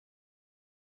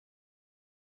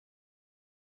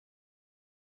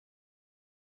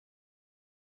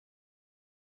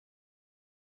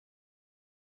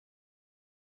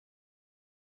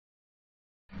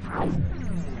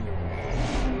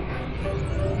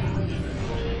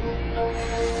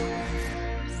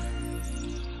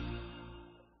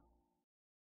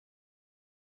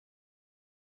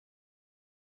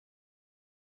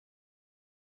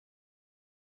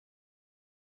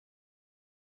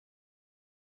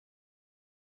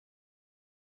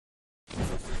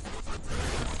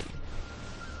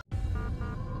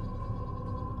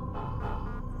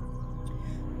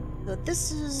So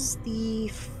this is the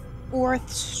 4th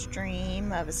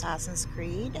stream of Assassin's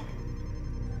Creed.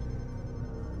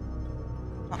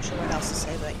 Not sure what else to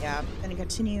say, but yeah, I'm gonna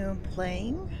continue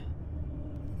playing.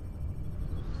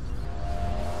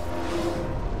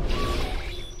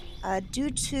 Due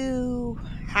to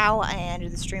how I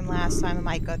ended the stream last time, I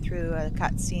might go through a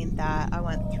cutscene that I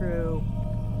went through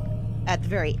at the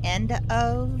very end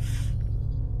of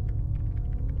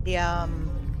the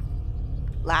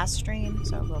last stream,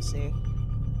 so we'll see.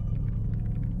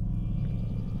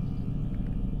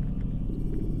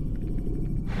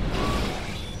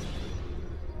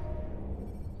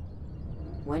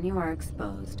 When you are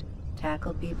exposed,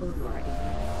 tackle people who are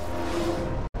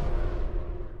ignorant.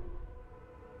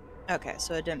 Okay,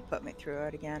 so it didn't put me through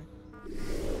it again. If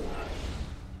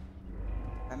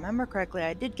I remember correctly,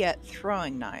 I did get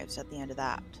throwing knives at the end of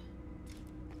that.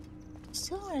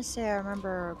 Still want to say I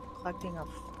remember collecting a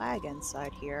flag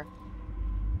inside here.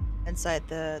 Inside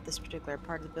this particular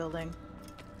part of the building.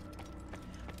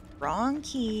 Wrong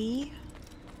key.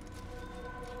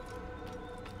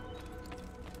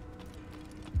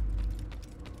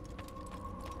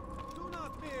 Do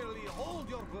not merely hold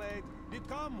your blade,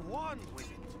 become one with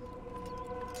it.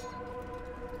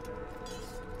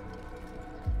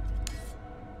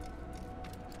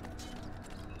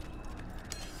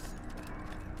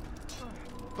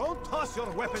 Don't toss your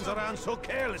weapons around so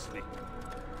carelessly.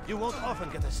 You won't often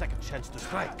get a second chance to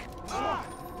strike.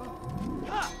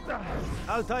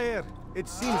 Altair, it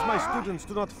seems my students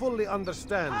do not fully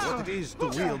understand what it is to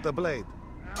wield the blade.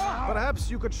 Perhaps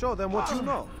you could show them what you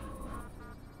know.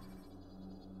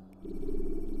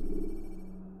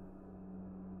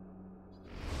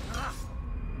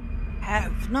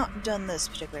 Have not done this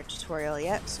particular tutorial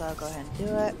yet, so I'll go ahead and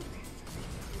do it.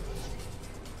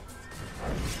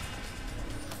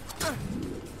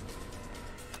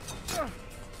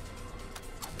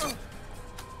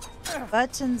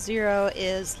 Button 0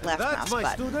 is left That, mouse my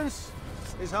button. students,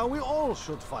 is how we all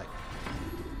should fight.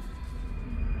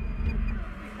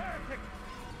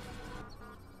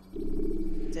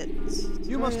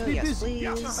 You must be yes, busy.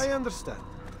 please. I understand.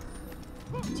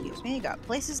 Excuse me, got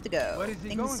places to go, Where is he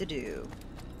things going? to do.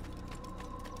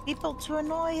 People to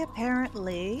annoy,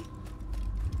 apparently.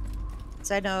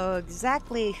 So I know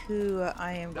exactly who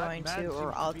I am going man to, seems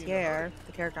or to be in a hurry. Altair,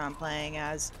 the character I'm playing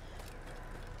as,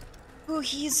 who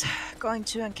he's going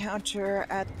to encounter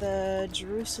at the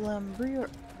Jerusalem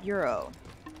Bureau.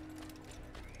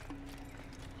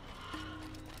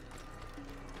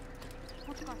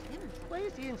 Why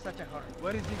is he in such a hurry?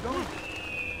 Where is he going?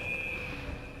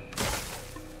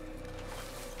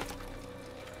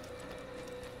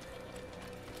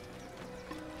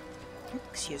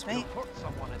 Excuse me, He'll hurt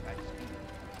someone at that speed.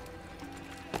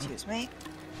 excuse me.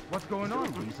 What's going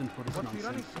on? Reason for this What's he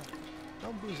running nonsense? from?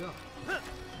 How bizarre.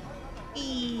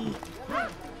 Eee.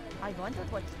 I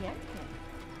wondered what scared him.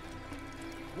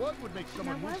 What would make Now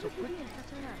someone why move so would he be quickly? in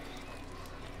such a rush?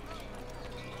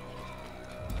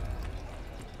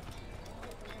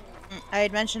 I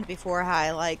had mentioned before how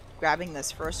I like grabbing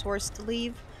this first horse to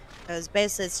leave, because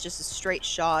basically it's just a straight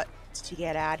shot to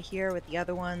get out of here with the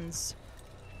other ones.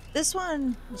 This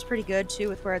one is pretty good too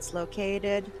with where it's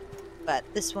located, but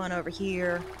this one over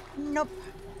here, nope.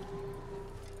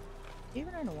 Do you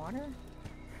even have water?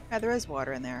 Yeah, there is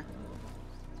water in there.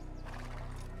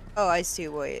 Oh, I see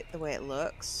the way it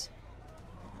looks.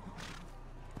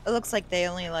 It looks like they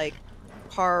only like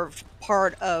carved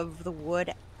part of the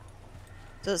wood.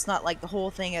 So it's not like the whole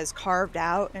thing is carved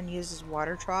out and used as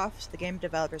water troughs. The game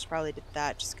developers probably did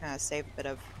that just to kind of save a bit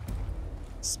of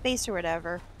space or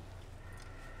whatever.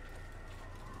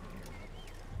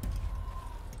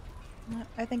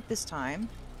 I think this time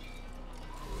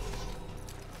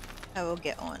I will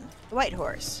get on the white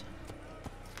horse.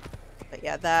 But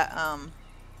yeah, that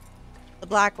the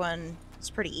black one is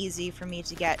pretty easy for me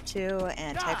to get to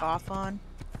and take off on.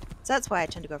 So that's why I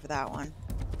tend to go for that one.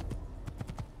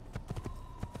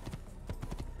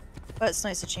 But it's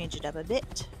nice to change it up a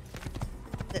bit.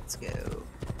 Let's go.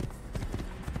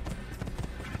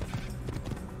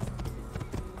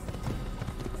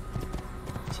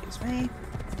 Excuse me.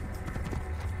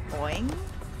 Boing.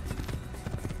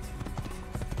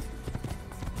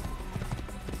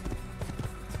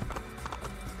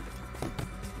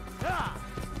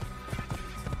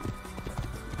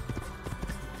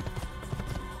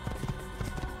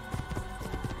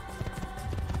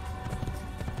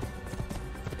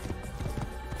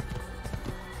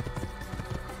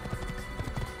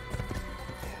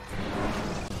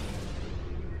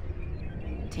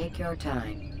 Take your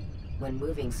time. When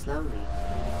moving slowly,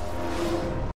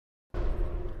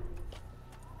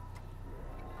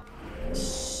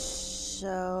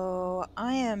 So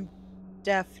I am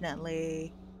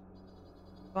definitely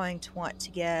going to want to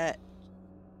get...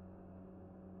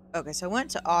 Okay, so I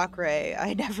went to Raye.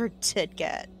 I never did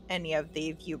get any of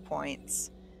the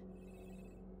viewpoints.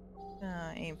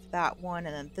 Aim for that one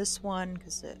and then this one,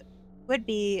 because it would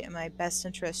be in my best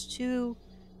interest to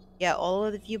get all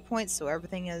of the viewpoints so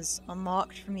everything is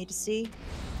unlocked for me to see.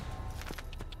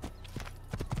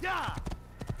 Yeah.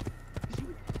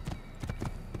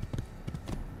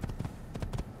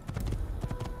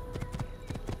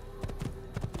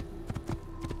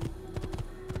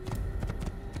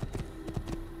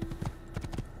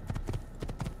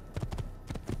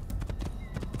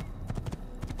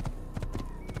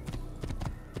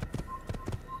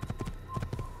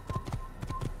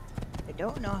 I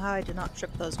don't know how I did not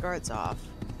trip those guards off.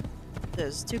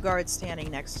 There's 2 guards standing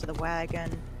next to the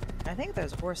wagon. And I think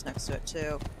there's a horse next to it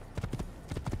too.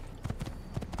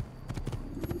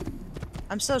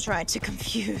 I'm still trying to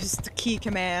confuse the key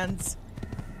commands.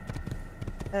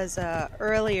 As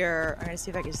earlier, I'm gonna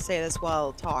see if I can say this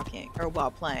while talking, or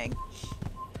while playing.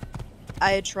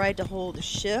 I had tried to hold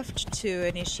shift to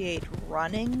initiate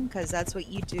running, because that's what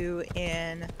you do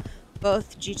in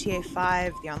both GTA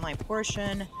 5, the online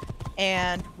portion,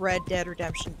 and Red Dead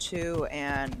Redemption 2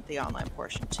 and the online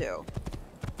portion too.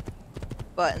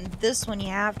 But in this one you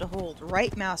have to hold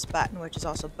right mouse button, which is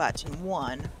also button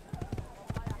 1.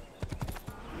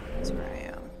 That's where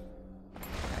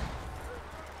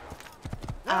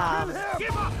I am.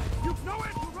 Give up! You've nowhere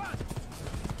to run!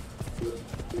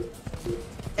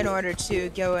 In order to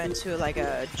go into like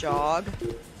a jog,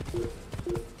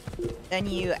 then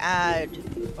you add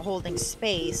holding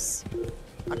space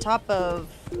on top of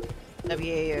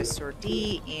WAS or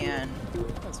D, and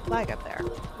there's a flag up there.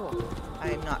 Cool.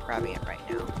 I'm not grabbing it right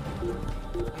now.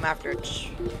 I'm after it.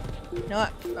 You know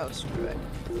what? Oh, screw it.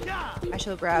 I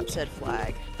shall grab said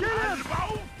flag.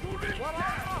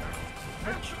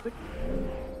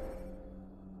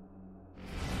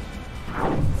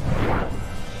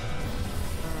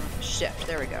 Shift.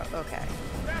 There we go. Okay.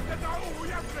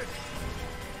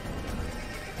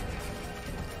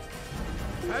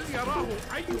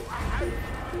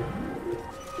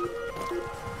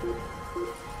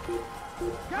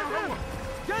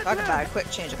 Talk about a quick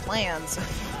change of plans.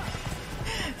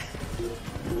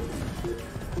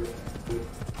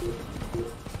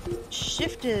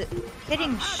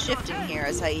 Hitting shift in here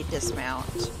is how you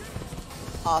dismount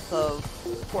off of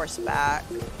horseback.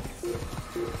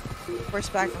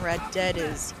 Horseback in Red Dead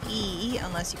is E,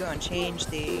 unless you go and change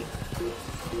the...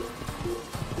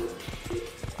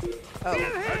 Oh.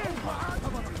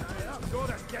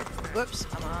 Whoops,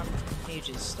 come on. Need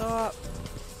you to stop.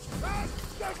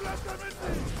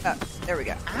 Oh, there we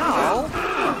go. Ow!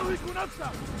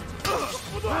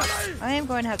 I am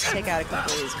going to have to take out a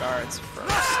couple of these guards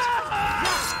first.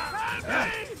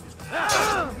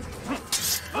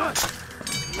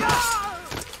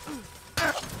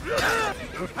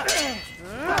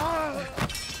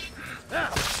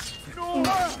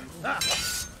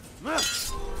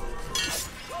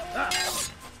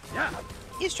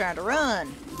 He's trying to run.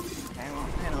 Okay, well,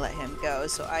 I'm gonna let him go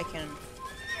so I can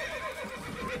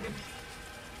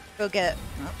go get...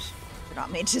 Oops. Did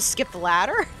not mean to skip the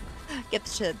ladder. Get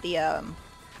to the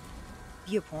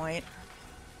viewpoint.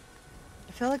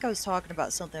 I feel like I was talking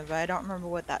about something, but I don't remember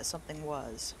what that something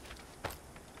was.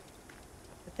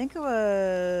 I think it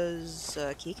was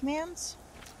key commands?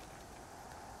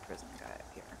 Prison guy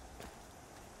up here.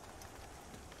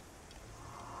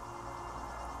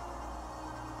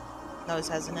 Nose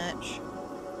has an itch.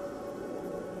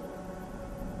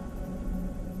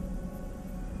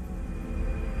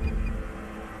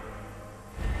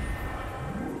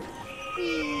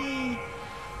 Whee!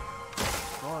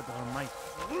 God almighty.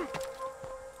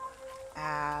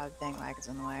 Ah, dang wagon's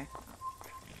in the way.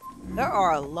 There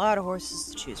are a lot of horses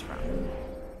to choose from.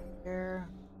 Here.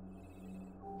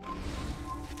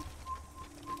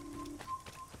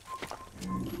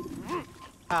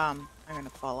 I'm gonna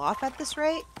fall off at this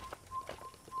rate.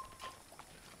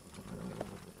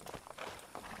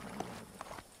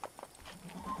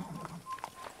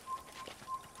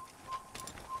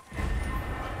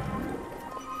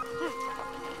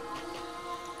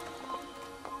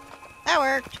 That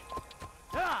worked.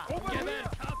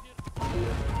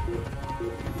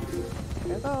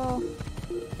 There we go.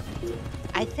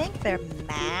 I think they're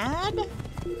mad.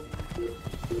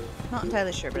 Not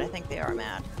entirely sure, but I think they are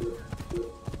mad.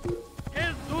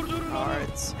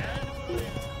 Cards.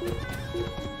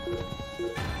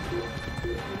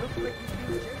 Okay.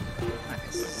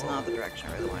 This is not the direction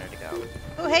I really wanted to go.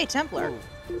 Oh, hey, Templar.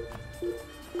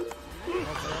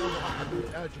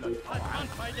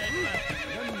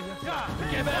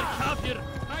 Geber kafir!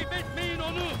 Kaybetmeyin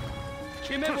onu!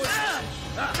 Kime bu?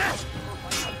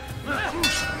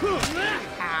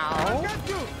 Ow.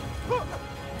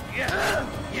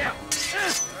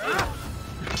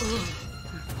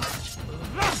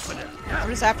 I'm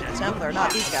just after the Templar,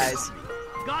 not these guys.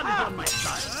 God is on my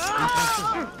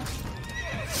side!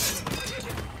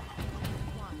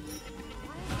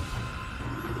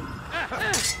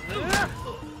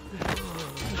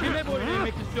 Kime boyun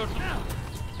eğmek istiyorsun?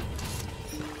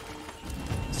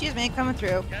 Excuse me, coming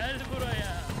through. Gel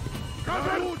buraya!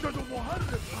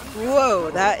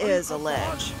 Whoa, that is a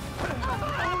ledge.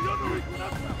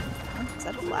 Is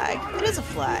that a flag? It is a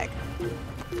flag.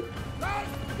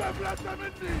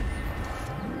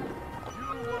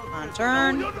 On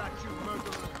turn.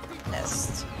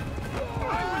 Missed.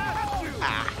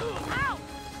 Ah.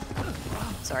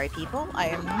 Sorry, people. I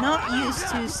am not used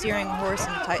to steering a horse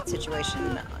in a tight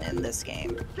situation in this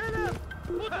game.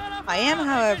 I am,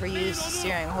 however, used to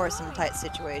steering a horse in a tight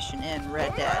situation in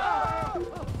Red Dead. Oh,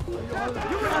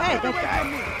 hey, dead guy.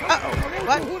 Uh-oh.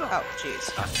 What? Oh,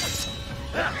 jeez.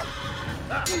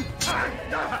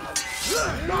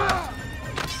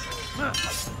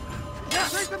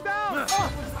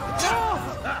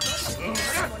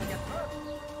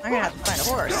 I'm gonna have to find a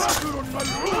horse.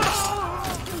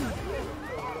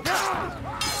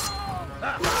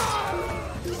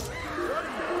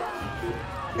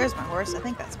 There's my horse. I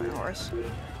think that's my horse.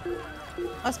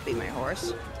 Must be my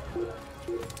horse.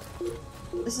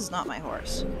 This is not my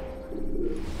horse.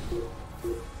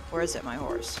 Where is it, my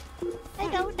horse? I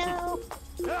don't know.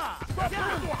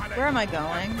 Where am I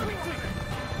going?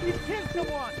 He's killed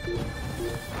someone!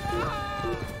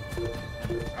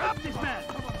 Stop this man!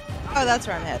 Oh, that's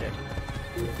where I'm headed.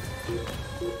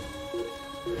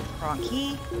 Wrong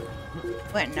key.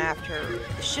 Went after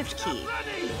the shift key.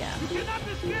 Yeah. You cannot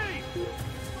escape!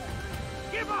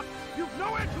 Give up! You've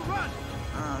nowhere to run!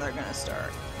 Oh, they're gonna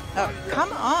start. Oh,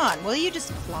 come on! Will you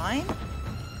just climb?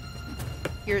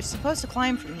 You're supposed to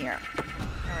climb from here.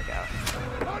 There we go.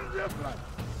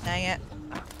 Dang it.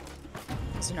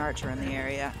 There's an archer in the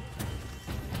area.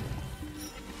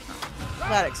 Oh,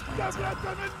 that explains it.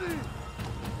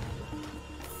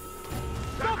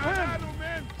 Stop him!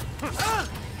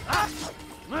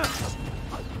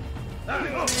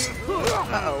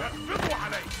 Uh-oh.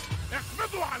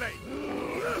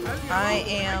 I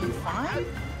am fine?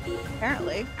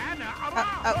 Apparently.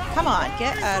 Oh, come on,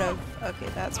 get out of... Okay,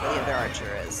 that's where the other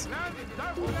archer is.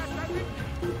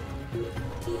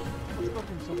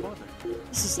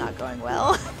 This is not going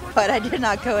well, but I did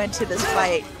not go into this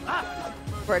fight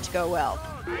for it to go well.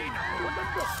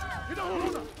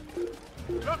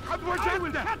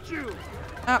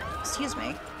 Oh, excuse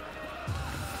me.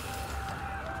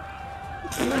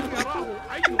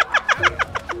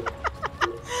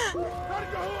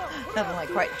 Nothing like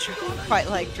quite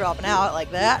like dropping out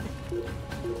like that.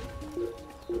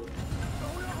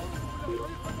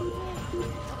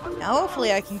 Now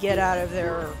hopefully I can get out of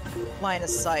their line of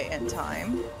sight in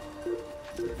time.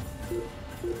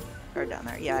 Or down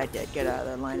there. Yeah, I did get out of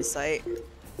their line of sight.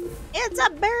 It's a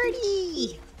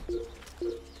birdie!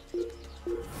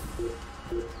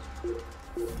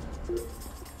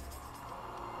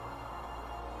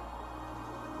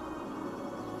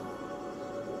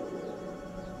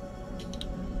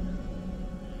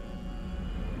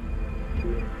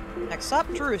 Next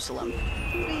stop, Jerusalem.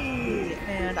 Whee!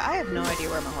 And I have no idea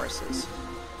where my horse is.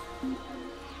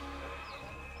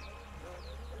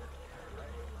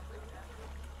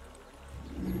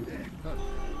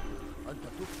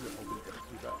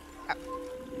 Oh,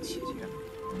 excuse you.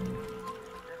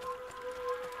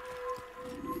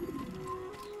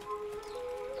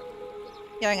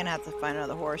 Yeah, I'm gonna have to find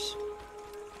another horse.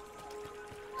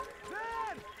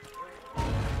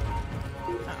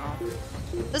 Uh-oh.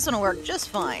 This one will work just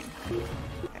fine.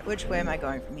 Okay, which way am I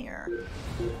going from here?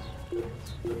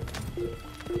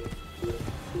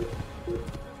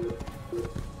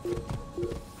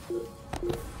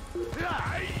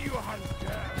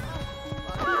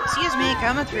 Excuse me,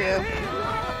 coming through.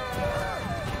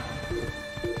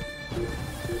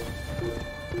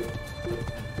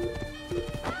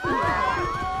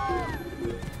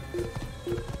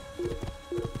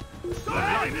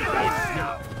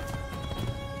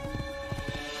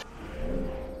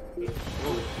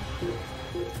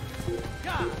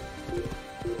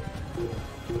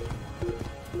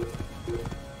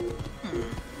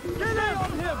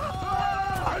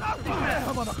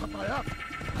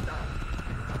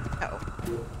 Oh.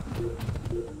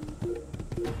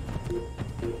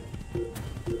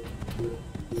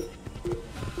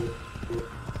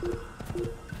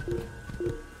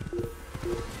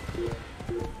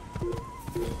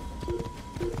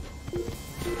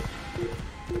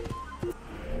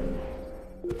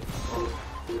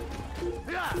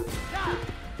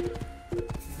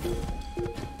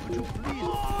 Would you please?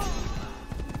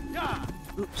 Yeah.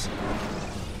 Oops.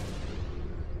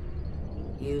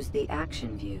 Use the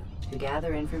action view to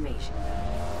gather information.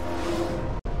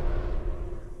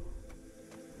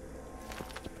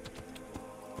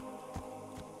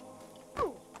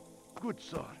 Good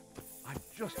sir. I'm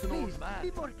just an old man.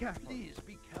 Be more careful. Please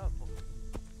be careful.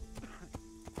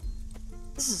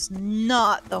 This is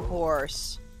not the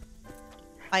horse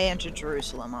I entered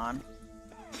Jerusalem on.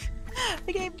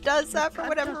 The game does that for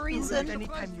whatever reason.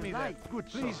 Anytime you like. Good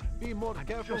Please sir. be more I'm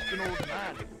careful. just an old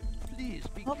man. Please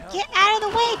be Well, careful. get out of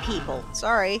the way, people.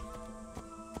 Sorry.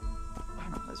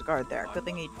 Oh, there's a guard there. Good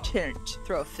thing he didn't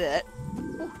throw a fit.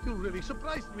 Oh, you really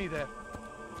surprised me there.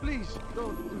 Please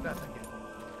don't do that again.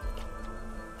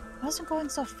 I wasn't going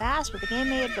so fast, but the game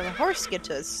made the horse get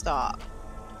to a stop.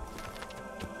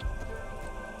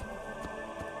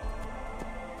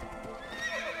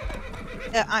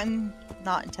 Yeah, I'm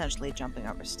not intentionally jumping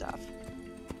over stuff.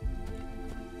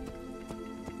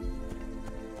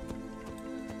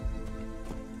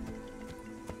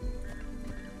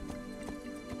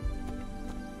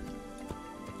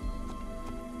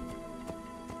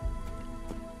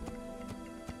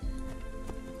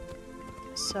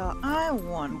 So I Gave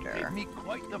wonder. me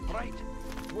quite the fright.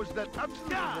 Was that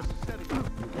absolutely necessary?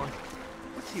 You want?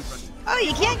 What's he running? Oh,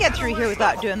 you can't get through here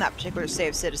without doing that particular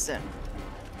save citizen.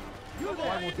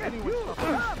 Why won't anyone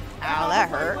stop? Ow, that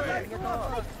hurt.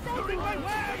 You're in my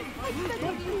way!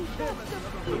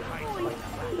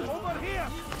 Over here!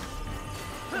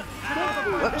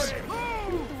 Whoops.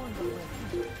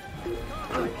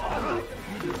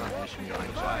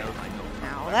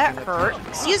 Ow, that hurt.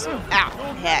 Excuse me.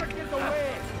 Ow, heck.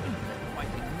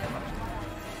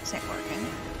 This ain't working.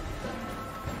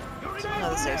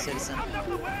 Another save citizen.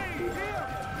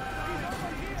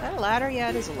 Is that a ladder? Yeah,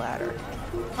 it is a ladder.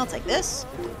 I'll take this.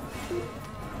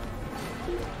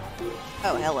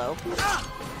 Oh, hello.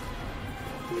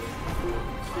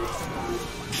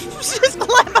 Just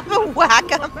climb up and whack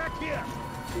him. Back here!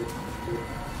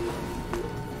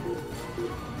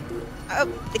 Oh,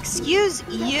 excuse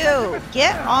you.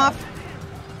 Get off.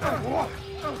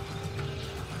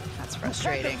 That's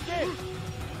frustrating.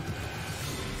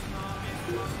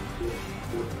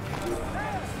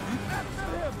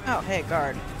 Oh, hey,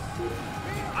 guard.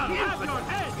 I'll have your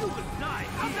head! You will die!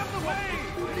 Out of the way!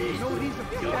 You know he's a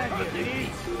big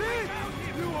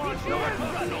You are nowhere to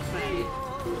run, old man!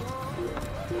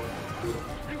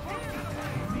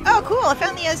 Oh, cool. I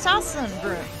found the assassin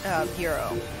hero.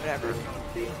 Whatever.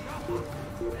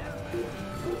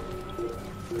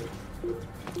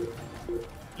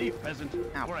 Leave, peasant,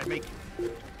 Ow. or I make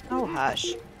you. Oh,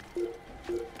 hush.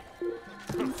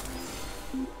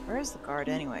 Where is the guard,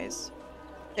 anyways?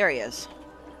 There he is.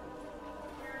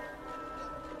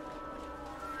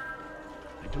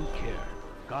 I don't care.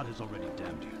 God has already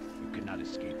damned you. You cannot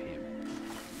escape him.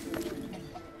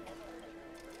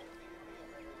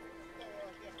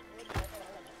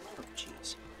 Oh,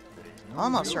 jeez.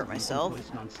 Almost hurt myself.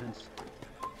 This nonsense.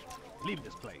 Leave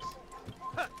this place.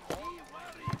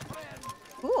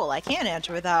 Cool, I can't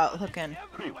enter without looking.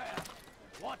 Everywhere.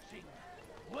 Watching.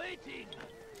 Waiting.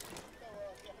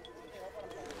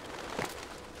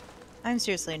 I'm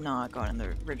seriously not going in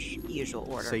the usual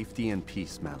order. Safety and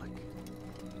peace, Malik.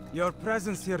 Your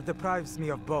presence here deprives me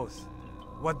of both.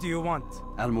 What do you want?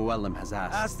 Al-Muallim has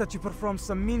asked. Ask that you perform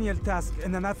some menial task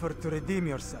in an effort to redeem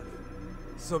yourself.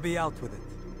 So be out with it.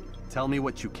 Tell me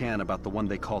what you can about the one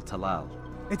they call Talal.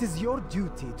 It is your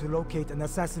duty to locate and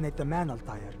assassinate the man,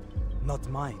 Altair, not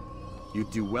mine.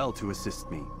 You'd do well to assist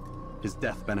me. His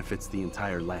death benefits the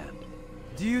entire land.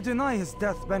 Do you deny his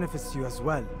death benefits you as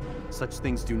well? Such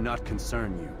things do not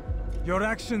concern you. Your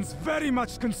actions very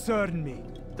much concern me.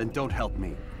 Then don't help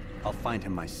me. I'll find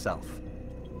him myself.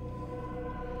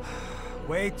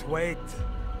 Wait.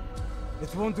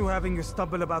 It won't do having you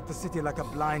stumble about the city like a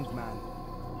blind man.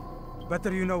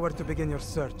 Better you know where to begin your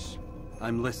search.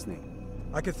 I'm listening.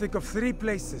 I could think of 3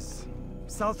 places.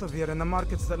 South of here in the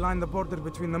markets that line the border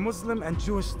between the Muslim and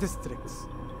Jewish districts.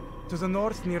 To the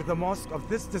north near the mosque of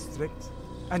this district,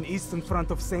 and east in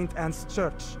front of St. Anne's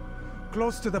Church,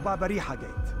 close to the Babariha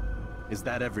Gate. Is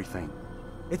that everything?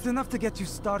 It's enough to get you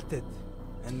started,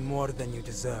 and more than you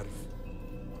deserve.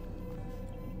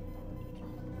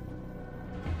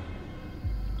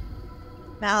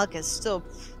 Malik is still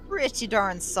pretty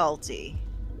darn salty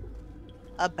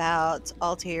about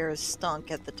Altair's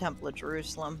stunk at the Temple of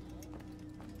Jerusalem.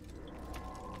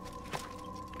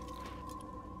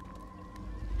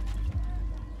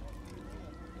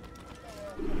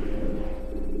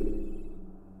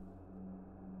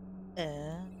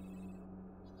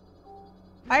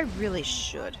 I really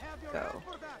should go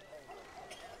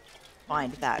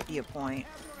find that viewpoint.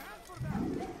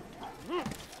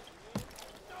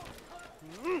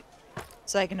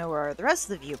 So I can know where the rest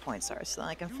of the viewpoints are, so then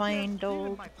I can find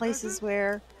old places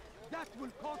where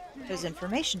there's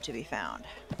information to be found.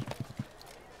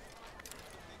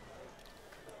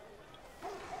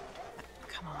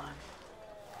 Come on.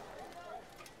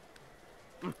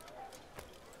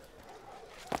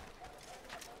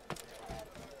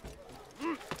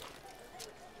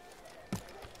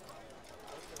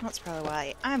 That's probably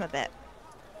why I'm a bit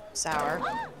sour.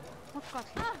 What's got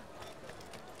him?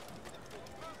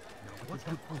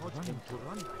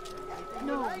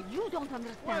 No, you don't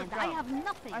understand. I have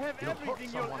nothing. I have everything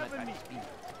you'll ever need.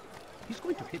 He's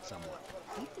going to hit someone.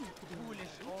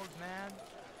 Foolish old man.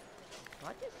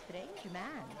 What a strange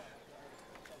man.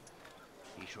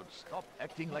 He should stop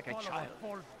acting like a child.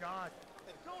 False god.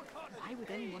 Why would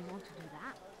anyone want to do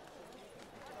that?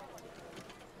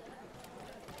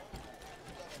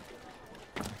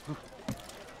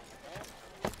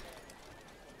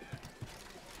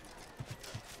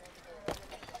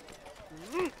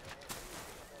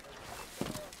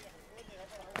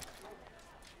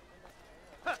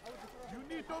 You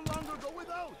need no longer go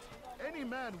without. Any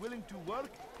man willing to work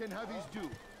can have his due.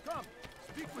 Come,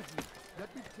 speak with me.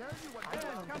 Let me tell you what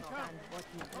Understand what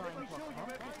he's trying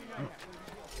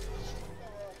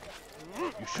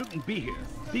to You shouldn't be here.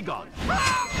 Be gone. Food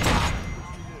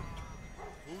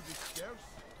is scarce,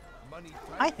 money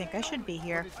tight, I think I should be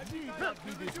here. but it need not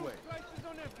be this way.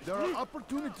 There are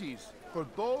opportunities for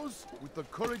those with the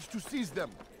courage to seize them.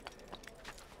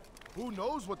 Who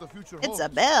knows what the future holds? It's a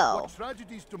bell. What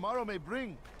tragedies tomorrow may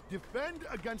bring. Defend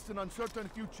against an uncertain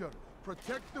future.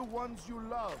 Protect the ones you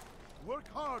love. Work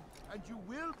hard and you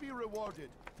will be rewarded.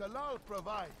 Talal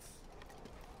provides.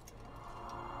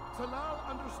 Talal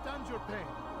understands your pain.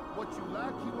 What you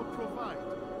lack, he will provide.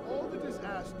 All that is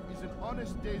asked is an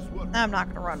honest day's work. I'm not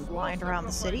gonna run blind around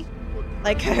the city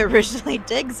like I originally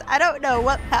did, 'cause I don't know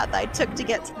what path I took to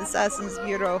get to the Assassin's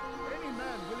Bureau. Any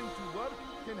man willing to work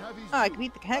can have his Oh, I due. could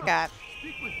beat the heck out.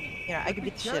 Speak with me. You know, I could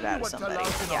beat the Tell shit you out of what somebody.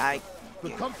 Talal can Yeah, offer. The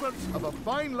comforts of a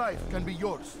fine life can be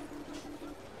yours.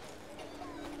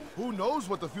 Who knows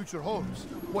what the future holds?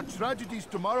 What tragedies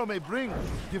tomorrow may bring?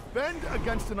 Defend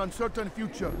against an uncertain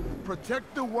future.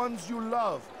 Protect the ones you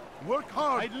love. Work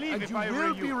hard, I'd leave and if you I were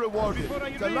will you. be rewarded. Before I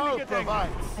really Talal get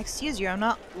provides. Excuse you, I'm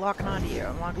not locking onto you.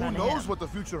 I'm locking Who onto knows him. what the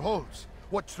future holds?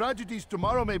 What tragedies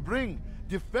tomorrow may bring?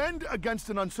 Defend against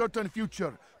an uncertain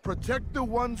future. Protect the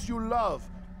ones you love.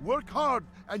 Work hard,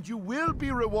 and you will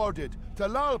be rewarded.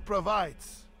 Talal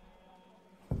provides.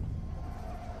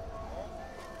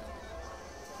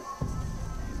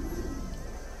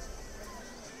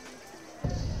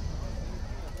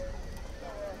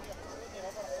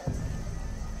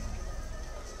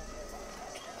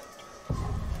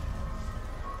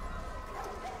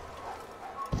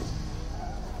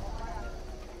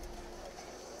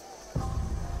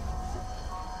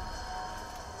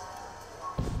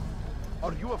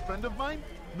 Are you a friend of mine?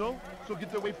 No? So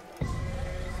get away.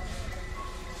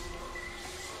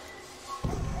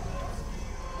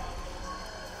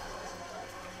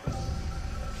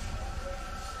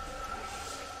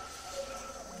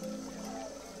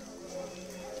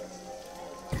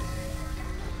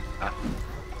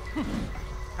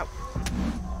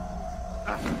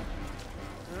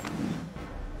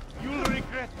 You'll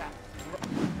regret that.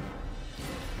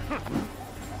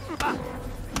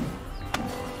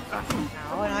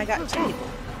 Oh, and I got two people.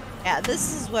 Yeah,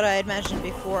 this is what I had mentioned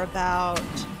before about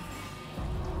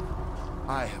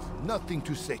I have nothing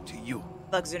to say to you.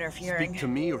 bugs interfering. Speak to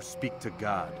me or speak to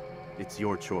God. It's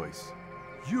your choice.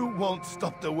 You won't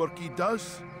stop the work he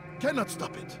does. Cannot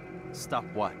stop it. Stop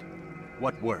what?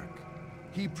 What work?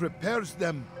 He prepares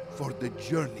them for the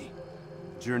journey.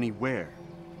 Journey where?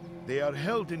 They are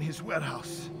held in his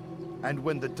warehouse. And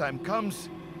when the time comes,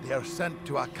 they are sent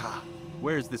to Akka.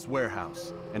 Where's this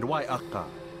warehouse? And why Akka?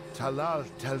 Talal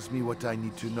tells me what I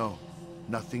need to know.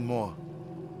 Nothing more.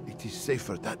 It is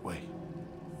safer that way.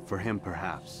 For him,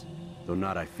 perhaps. Though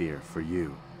not, I fear, for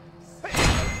you.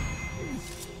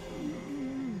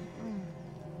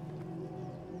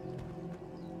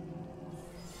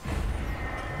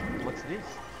 What's this?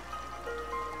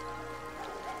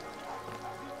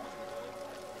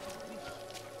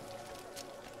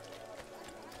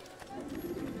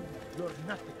 You're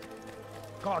nothing.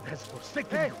 God has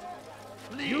forsaken you.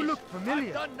 Please, You look familiar.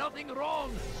 I've done nothing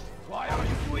wrong. Why are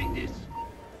you doing this?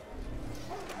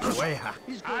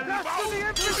 He's going to the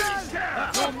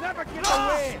infidel! You'll never get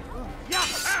away!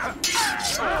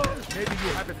 Maybe you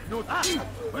haven't noticed,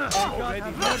 but God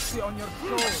have mercy on your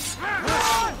soul.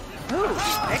 Ooh,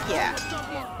 heck yeah.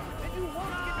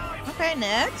 Okay,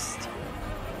 next.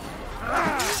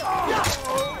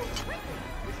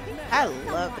 I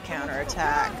love the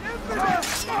counterattack.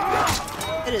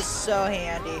 It is so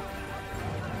handy.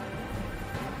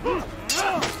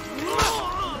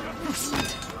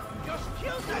 Just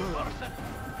kill that person!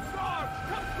 Guards,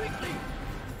 come quickly!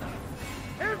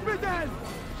 Everything!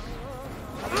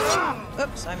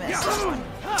 Oops, I missed this one.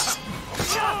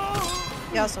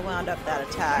 He also wound up that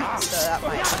attack, so that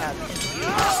might have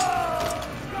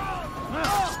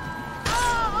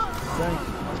Thank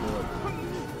you, my lord.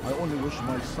 I only wish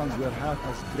my sons were half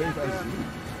as brave as you.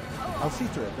 I'll see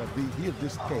to it that they hear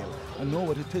this tale and know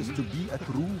what it is to be a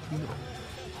true hero.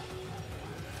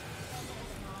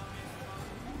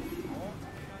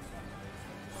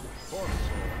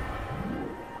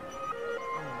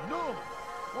 No!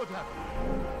 What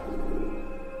happened?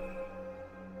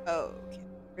 okay.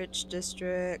 Rich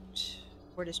district,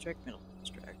 poor district, middle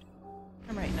district.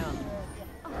 I'm right now.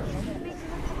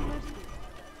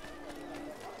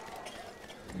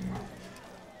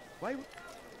 Why?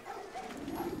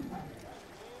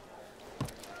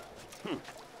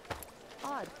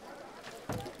 Odd.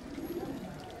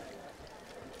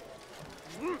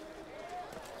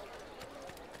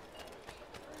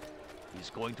 He's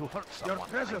going to hurt someone. Your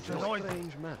presence annoys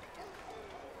strange man.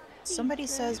 Somebody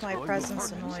says my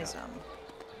presence annoys him.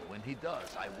 When he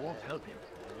does, I won't help him.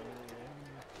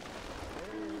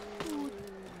 Food.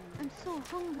 I'm so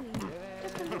hungry.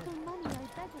 Just a little money, I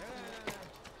beg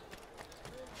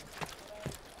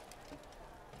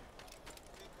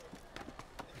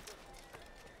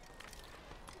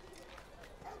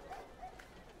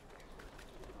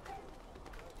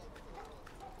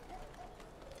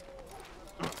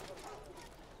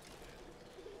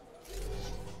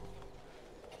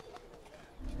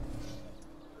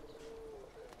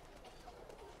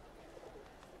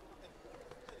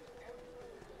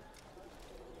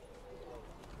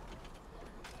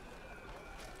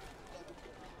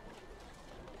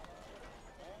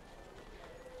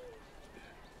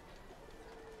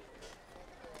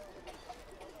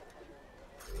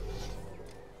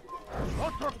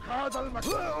of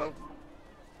you.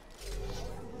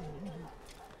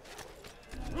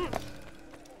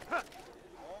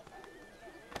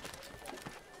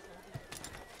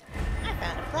 I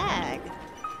found a flag.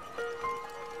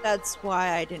 That's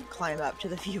why I didn't climb up to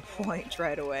the viewpoint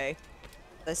right away.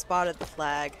 I spotted the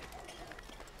flag.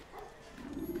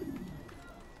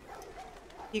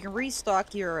 You can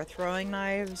restock your throwing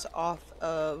knives off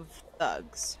of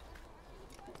thugs.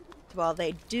 While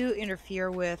they do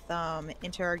interfere with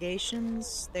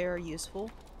interrogations, they're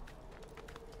useful.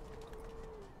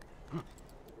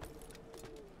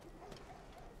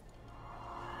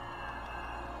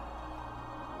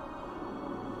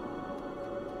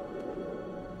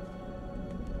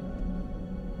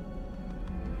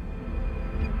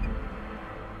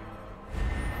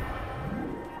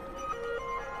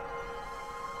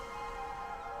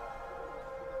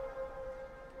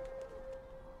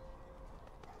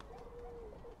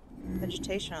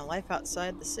 Vegetation and life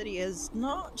outside the city is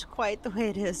not quite the way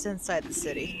it is inside the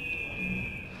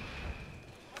city.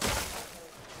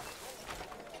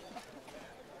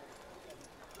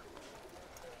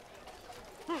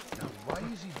 Now, why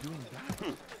is he doing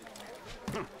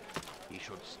that? He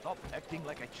should stop acting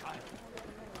like a child.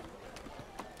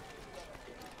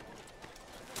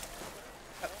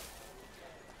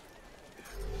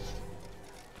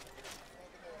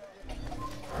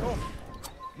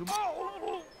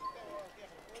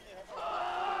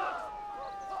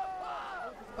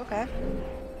 Okay.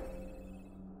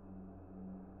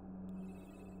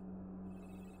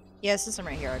 Yeah, since I'm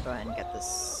right here, I'll go ahead and get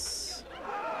this.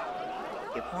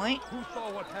 Good point. Who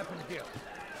saw what happened here?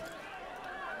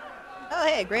 Oh,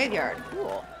 hey, graveyard.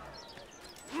 Cool.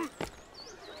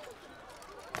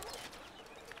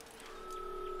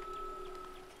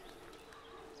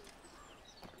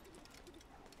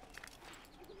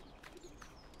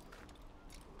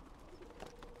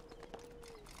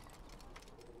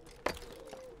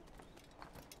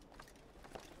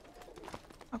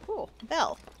 Oh, cool.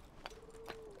 Bell.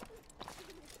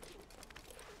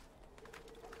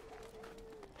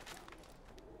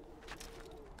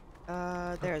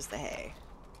 There's the hay.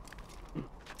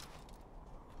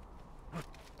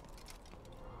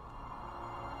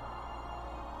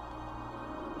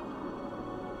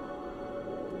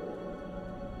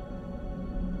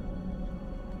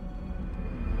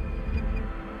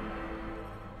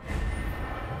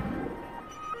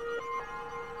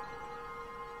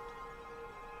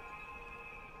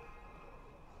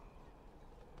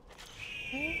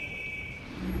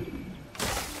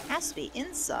 Has to be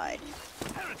inside.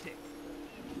 Heretic!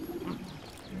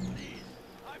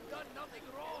 nothing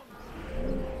wrong.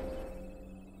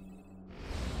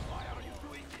 Why are you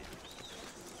doing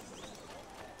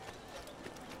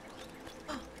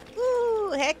this?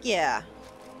 Ooh, heck yeah.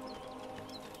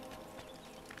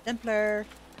 Templar.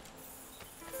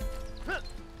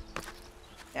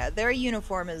 Yeah, their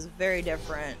uniform is very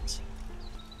different.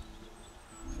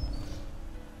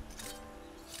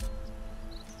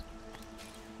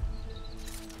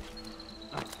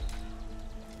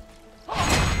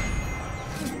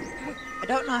 I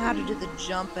don't know how to do the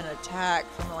jump and attack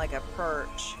from like a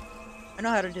perch. I know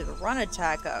how to do the run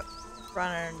attack up,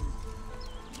 run and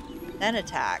then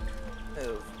attack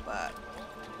move, but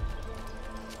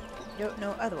I don't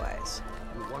know otherwise.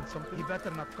 You want something? You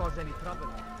better not cause any trouble.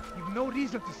 You've no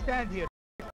reason to stand here.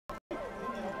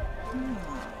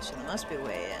 So there must be a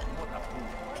way in.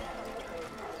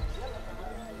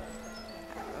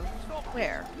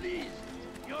 Where? Please,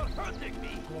 you're hurting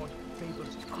me. God favors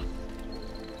us.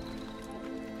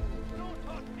 Don't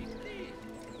hurt me, please.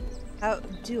 How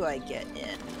do I get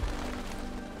in?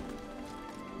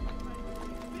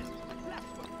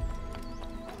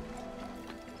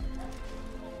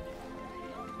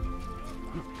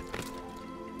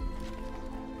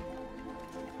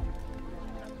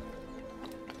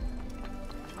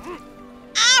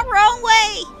 Ah, wrong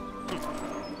way!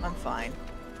 I'm fine.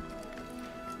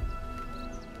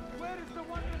 Where is the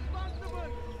one responsible?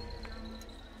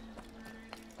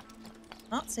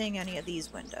 Not seeing any of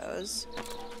these windows.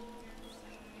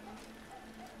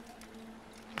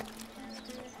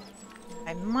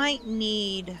 I might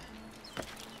need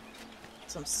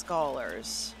some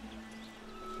scholars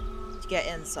to get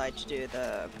inside to do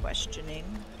the questioning.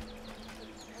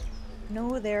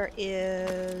 No, there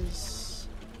is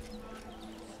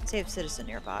safe citizen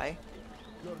nearby.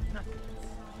 You're nothing.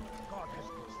 God has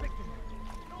conflicted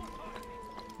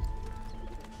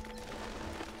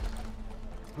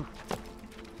you.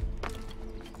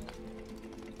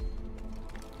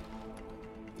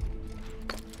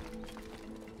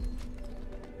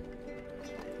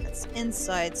 It's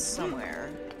inside somewhere.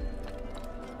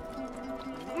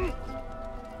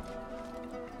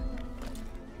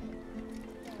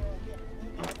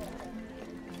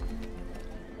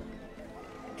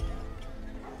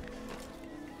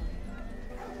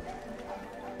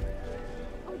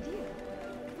 Oh dear.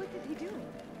 What is he doing?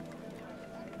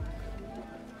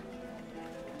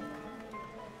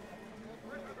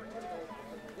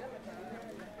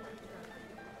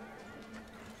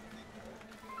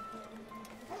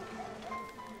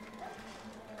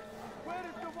 Where is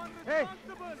the one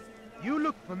responsible? Hey, you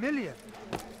look familiar.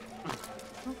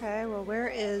 Okay, well, where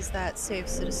is that safe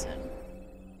citizen?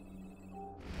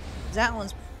 That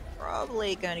one's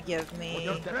probably going to give me...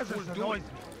 Your presence annoys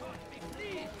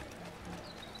me.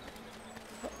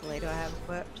 What blade do I have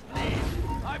equipped?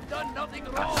 I've done nothing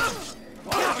wrong.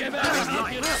 Give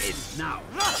everything you need now.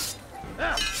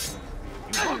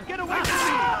 You won't get away from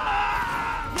me.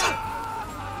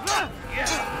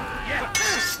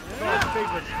 God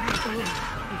favors me.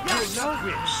 You will not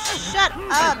win. Shut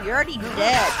up! You're already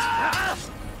dead.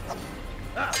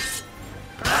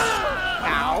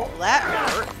 Ow, that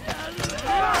hurt.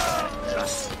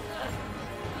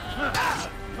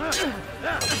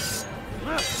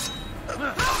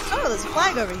 Oh, there's a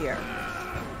flag over here.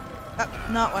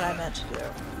 Not what I meant to do.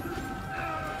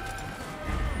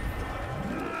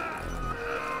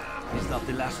 Is that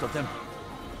the last of them?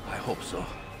 I hope so.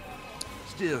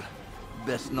 Still,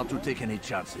 best not to take any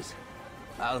chances.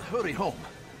 I'll hurry home.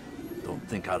 Don't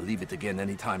think I'll leave it again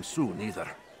anytime soon, either.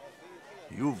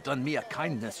 You've done me a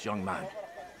kindness, young man.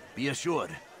 Be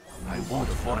assured, I won't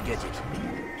forget it.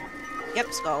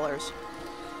 Yep, scholars.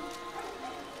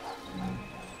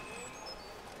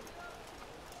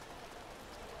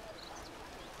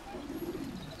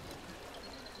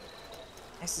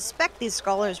 I suspect these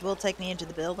scholars will take me into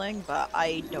the building, but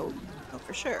I don't know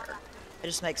for sure. It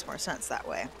just makes more sense that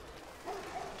way.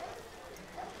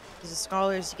 Because the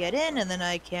scholars get in, and then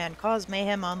I can cause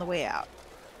mayhem on the way out.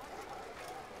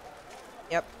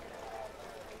 Yep.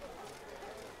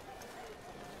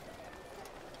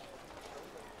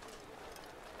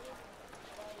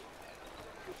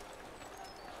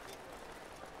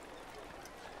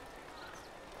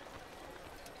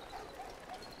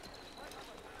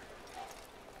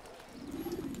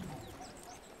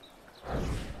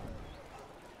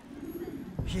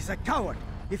 He's a coward.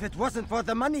 If it wasn't for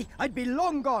the money, I'd be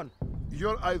long gone.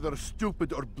 You're either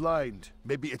stupid or blind.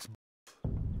 Maybe it's...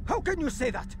 How can you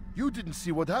say that? You didn't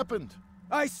see what happened.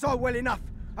 I saw well enough.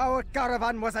 Our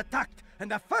caravan was attacked, and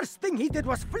the first thing he did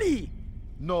was flee.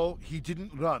 No, he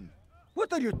didn't run.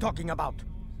 What are you talking about?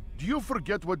 Do you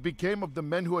forget what became of the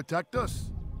men who attacked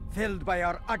us? Felled by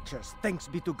our archers, thanks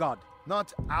be to God.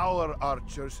 Not our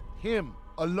archers, him,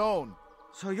 alone.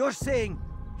 So you're saying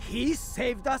he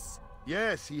saved us?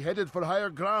 Yes, he headed for higher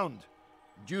ground.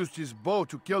 Used his bow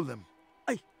to kill them.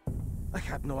 I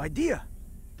had no idea.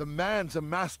 The man's a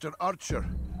master archer.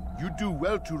 You do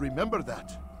well to remember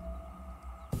that.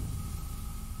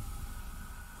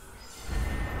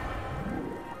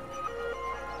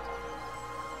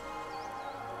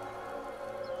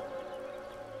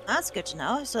 That's good to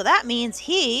know. So that means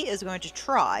he is going to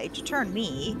try to turn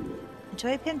me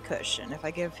into a pincushion if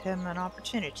I give him an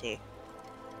opportunity.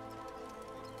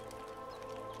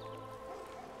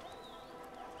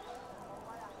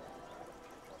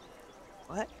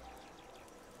 What?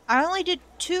 I only did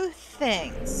 2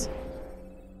 things.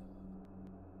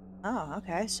 Oh,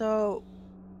 okay. So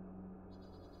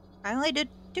I only did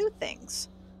 2 things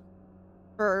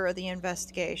for the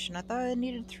investigation. I thought I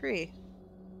needed 3.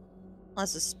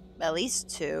 Unless it's at least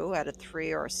 2 out of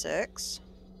 3 or 6.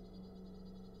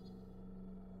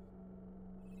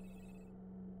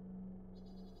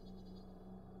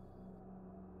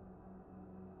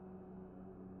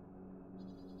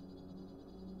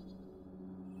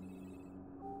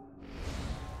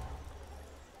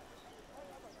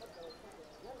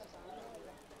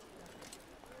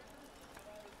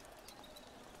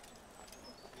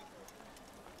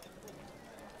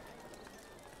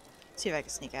 See if I can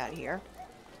sneak out of here.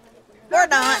 Or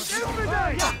not!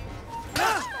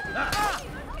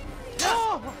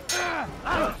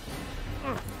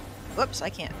 Whoops, I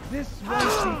can't. This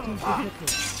won't be too difficult.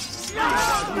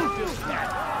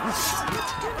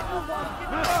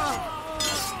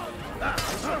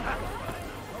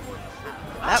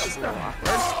 That was a little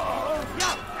awkward.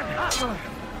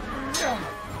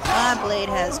 My blade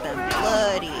has been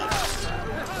bloodied.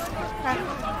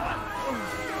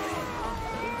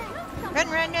 Run,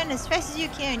 run, run as fast as you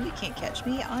can. You can't catch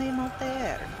me. I am out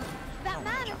there. That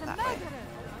man is a murderer!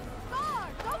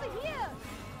 Guards, over here!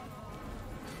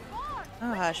 Guards!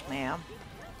 Oh, hush, ma'am.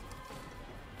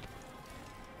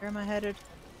 Where am I headed?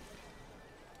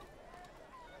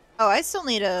 Oh, I still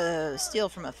need to steal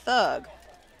from a thug.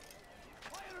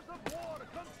 Fires of war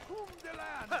consume the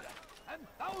land, and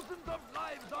thousands of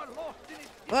lives are lost in its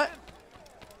What?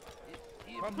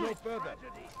 Come no further.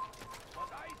 But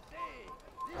I say,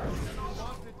 this is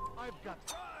wanted. I've got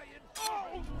try and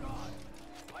oh God,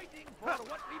 fighting for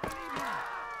what we believe in.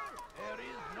 There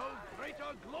is no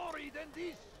greater glory than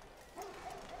this.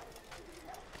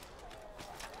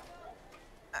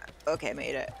 Okay,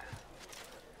 made it.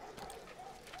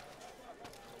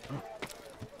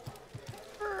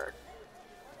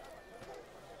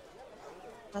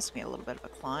 Must be a little bit of a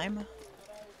climb.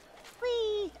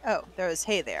 Whee! Oh, there's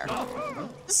hay there.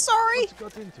 Sorry! What's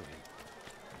got into him?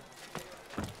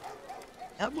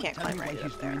 Nope, can't climb right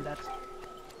up there.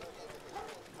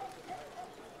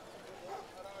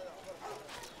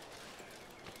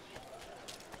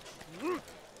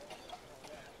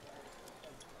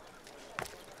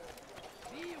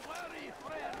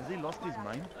 Has he lost his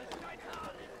mind?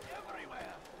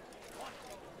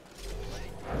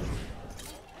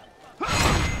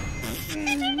 They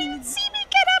didn't even see me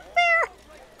get up there!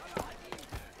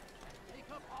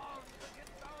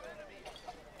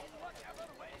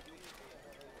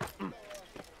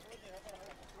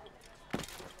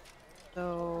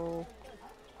 So...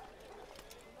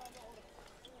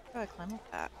 how do I climb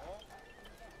up that?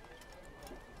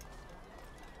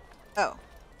 Oh.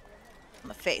 On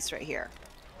the face right here.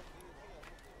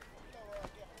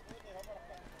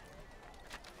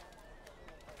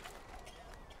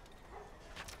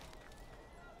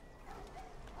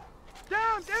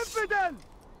 Down, infidel!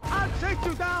 I'll take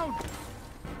you down!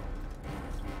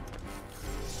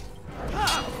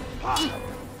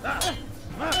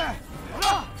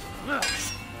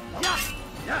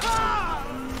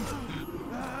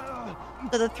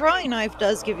 So the throwing knife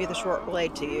does give you the short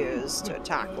blade to use to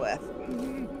attack with.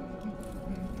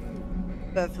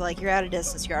 But if like you're at a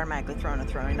distance, you're automatically throwing a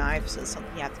throwing knife, so it's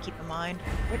something you have to keep in mind.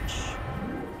 Which...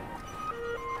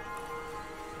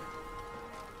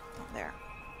 oh, there.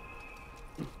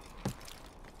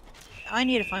 I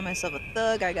need to find myself a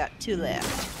thug. I got 2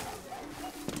 left.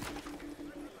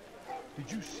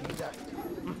 Did you see that?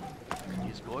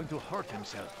 He's going to hurt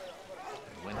himself.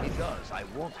 And when he does, I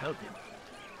won't help him.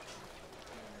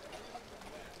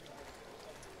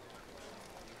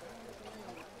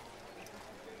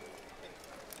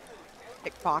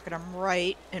 Pickpocket him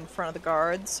right in front of the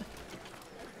guards.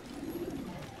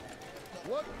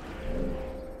 What?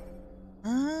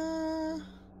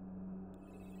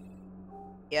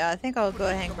 Yeah, I think I'll go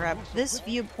ahead and grab this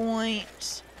viewpoint.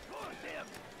 Curse him!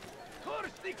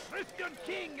 Curse the bloody Christian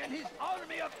king and his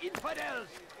army of infidels.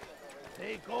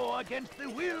 They go against the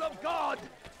will of God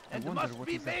and must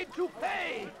be made to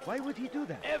pay. Why would he do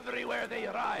that? Everywhere they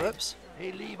arrive, Whoops.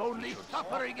 they leave only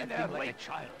suffering in their wake.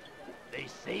 They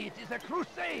say it is a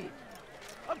crusade.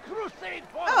 A crusade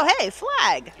for Oh, hey,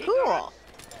 flag. Cool.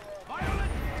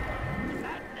 violence,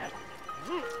 madness.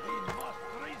 We must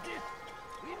resist.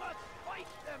 We must fight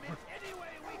them in any way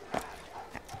we can.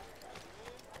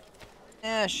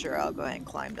 Yeah, sure, I'll go ahead and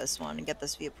climb this one and get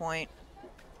this viewpoint.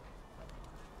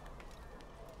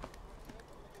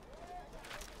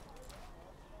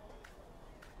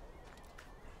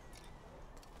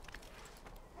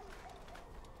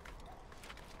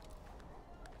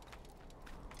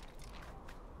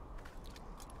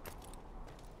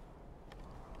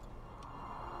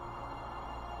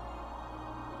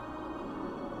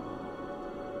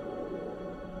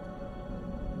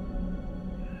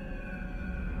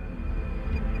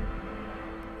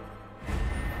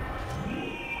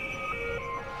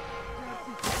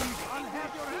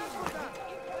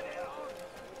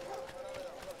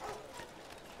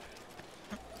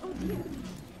 Oh dear.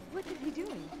 What is he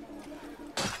doing?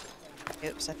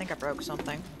 Oops, I think I broke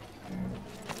something.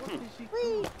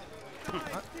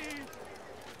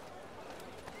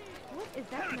 What is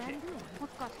that man doing?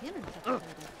 What got him in such a hurry?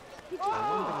 He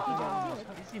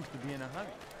just He seems to be in a hurry.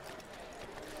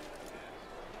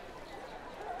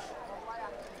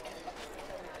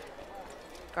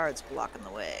 Guards blocking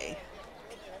the way.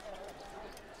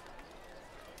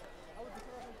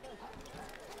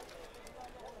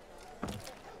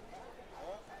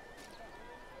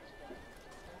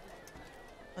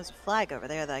 There's a flag over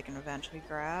there that I can eventually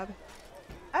grab.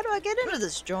 How do I get into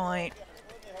this joint?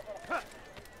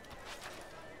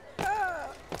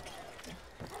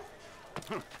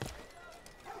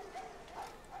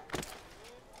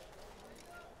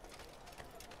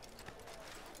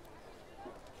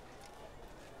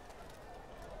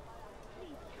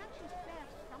 Please, can't you spare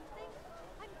something?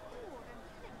 I'm poor and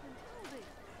sick and hungry.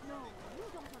 No, you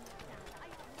don't understand. I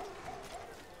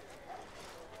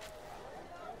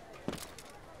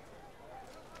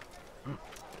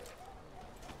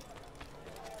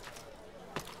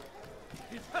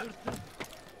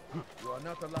You are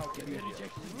not allowed to be here.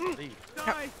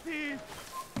 Die, thief!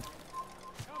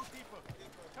 Come, people.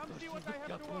 Come see what I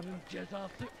have to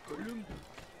offer.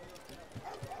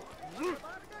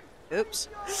 Oops.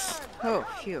 Oh,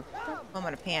 phew.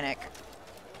 Moment of panic.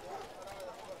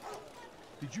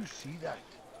 Did you see that?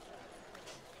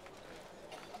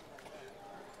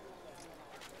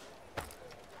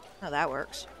 Oh, that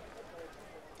works.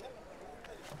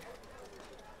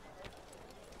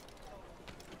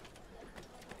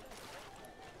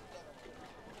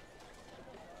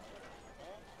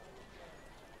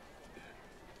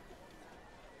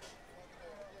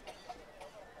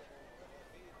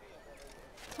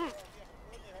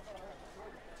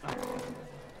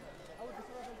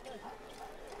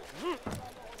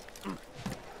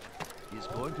 He's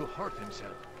going to hurt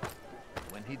himself.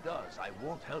 When he does, I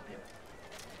won't help him.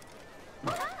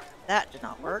 That did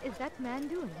not work. What is that man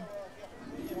doing?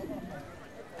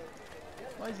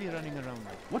 Why is he running around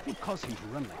like What would cause him to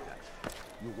run like that?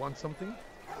 You want something?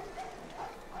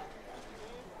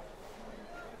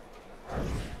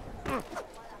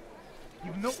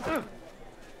 you know?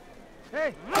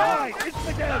 Hey, die!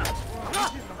 Infidel!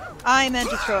 I meant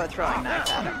to throw a throwing knife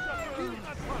at him.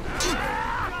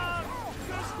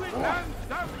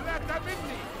 Don't let them in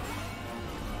me!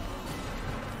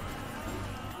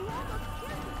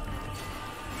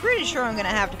 Pretty sure I'm gonna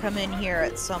have to come in here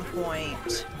at some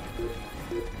point.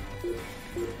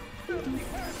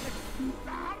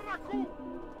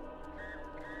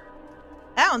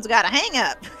 That one's got a hang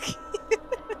up. He's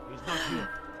not here.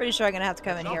 Pretty sure I'm gonna have to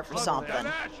come in here for something.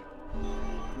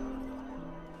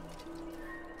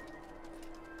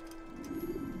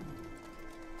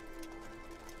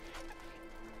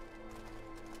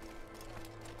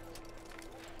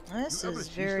 This You ever is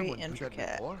see very someone do that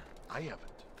intricate. before? I haven't.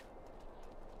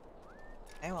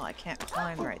 Okay, well I can't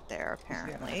climb right there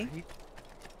apparently.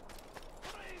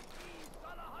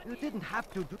 You didn't have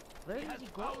to do. Where He is has he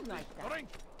found going the like that?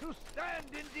 strength to stand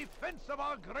in defense of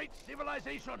our great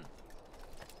civilization.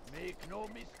 Make no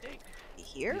mistake.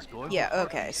 Here? He's going Yeah, to hurt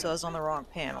okay, so I himself. was on the wrong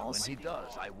When panels. he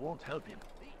does, I won't help him.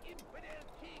 The infidel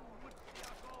king would see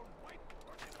us all wiped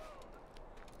from the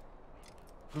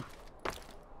world.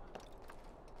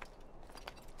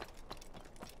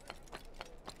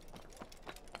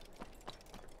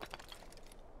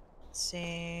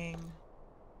 Seeing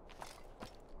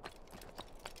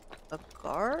a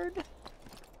guard?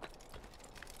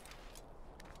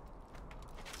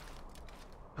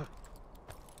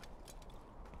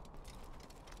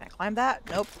 climb that?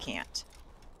 Nope, can't.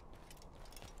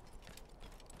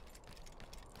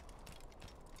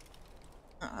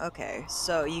 Oh, okay,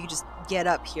 so you just get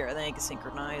up here, and then you can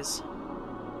synchronize.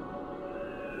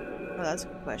 Oh, that's a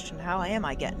good question. How am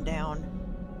I getting down?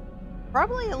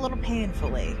 Probably a little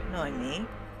painfully, knowing me.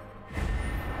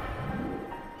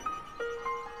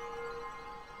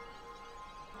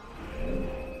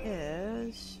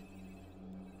 Is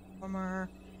former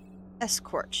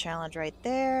escort challenge right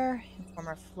there.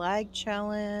 Former flag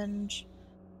challenge.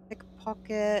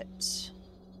 Pickpocket.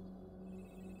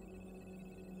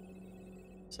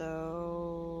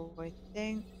 So I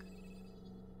think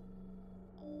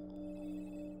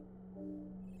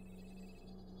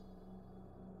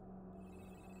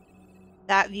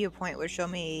that viewpoint would show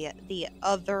me the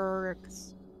other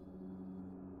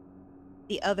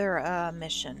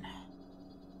mission.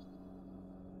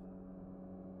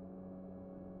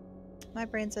 My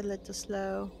brain's a little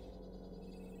slow.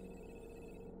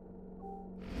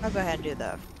 I'll go ahead and do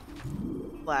the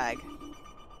flag.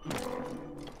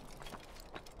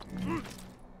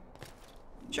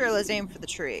 Sure, let's aim for the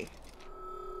tree.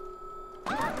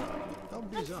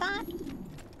 That's fine.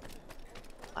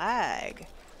 Flag.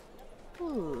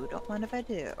 Ooh, don't mind if I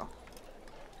do.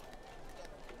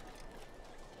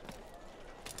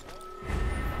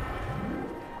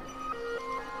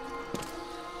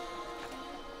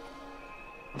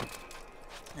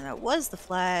 And that was the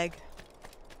flag.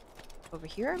 Over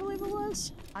here, I believe it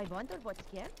was. I wonder what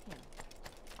scared him.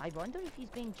 I wonder if he's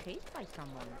being chased by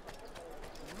someone.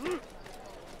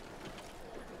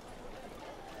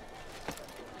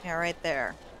 Yeah, right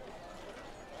there.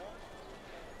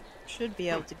 Should be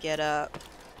able to get up.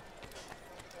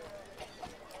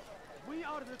 We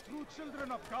are the true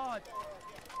children of God.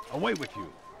 Away with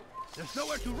you. There's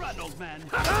nowhere to run, old man.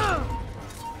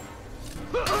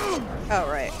 Oh,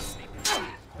 right.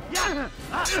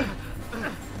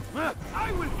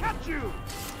 I will catch you.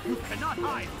 You cannot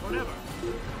hide forever.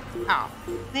 Oh,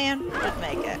 man, didn't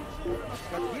make it.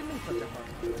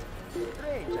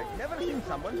 Strange, I've never seen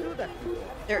someone do that before.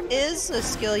 There is a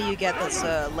skill you get that's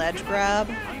a ledge grab,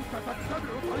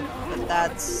 but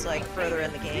that's like further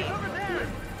in the game.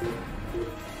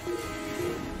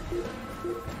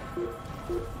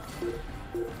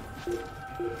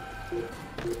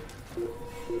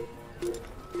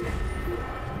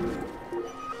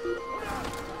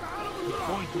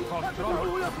 Going to cause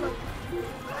trouble.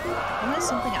 That is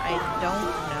something I don't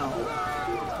know.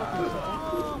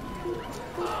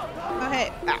 Oh, hey.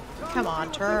 Ah, come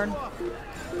on, turn.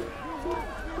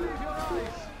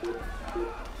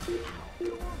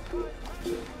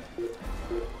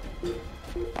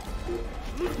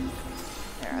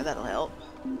 There, that'll help.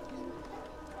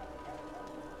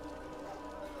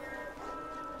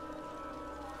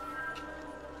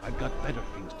 I've got better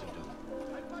things to do.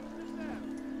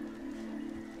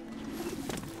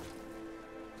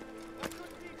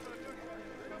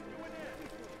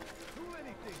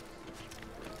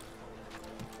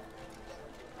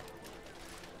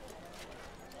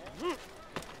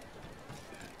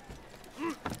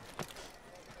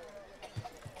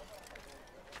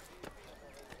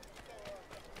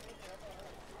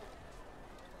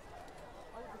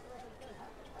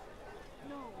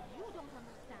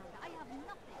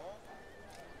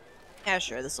 Yeah,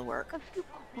 sure, this'll work. A few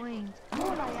coins.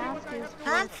 All I ask is for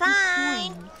I'm a few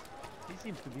fine. coins. He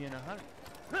seems to be in a hurry.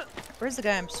 Where's the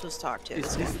guy I'm supposed to talk to?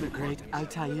 Is this the great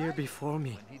Altair before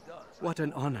me? What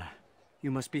an honor. You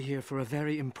must be here for a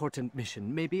very important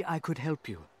mission. Maybe I could help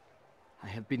you. I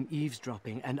have been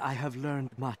eavesdropping and I have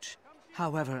learned much.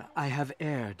 However, I have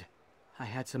erred. I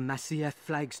had some Masyaf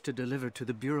flags to deliver to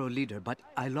the bureau leader, but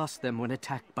I lost them when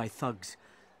attacked by thugs.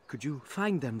 Could you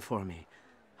find them for me?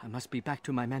 I must be back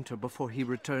to my mentor before he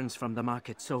returns from the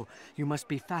market, so you must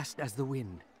be fast as the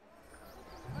wind.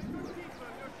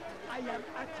 I am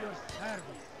at your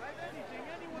service.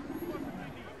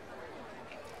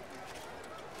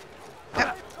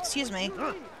 Oh, excuse me.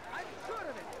 I'm sure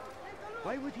of it.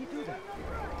 Why would he do that?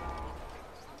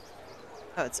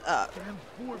 Oh, it's up. Damn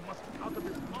fool must be out of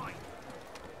his mind.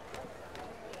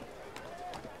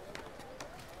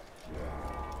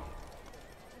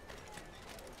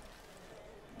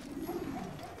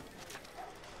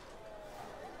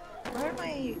 Where am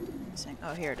I saying?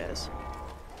 Oh, here it is.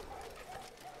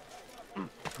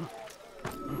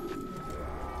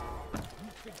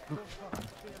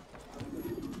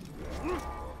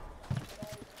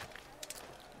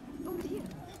 Oh dear.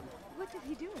 What is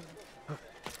he doing?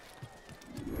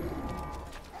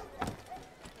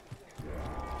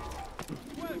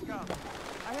 Welcome.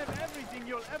 I have everything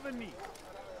you'll ever need.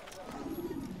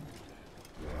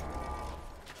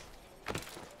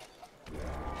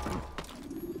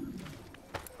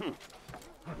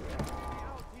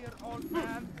 old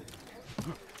man.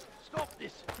 Stop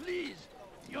this, please!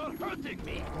 You're hurting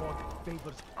me! God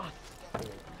favors us.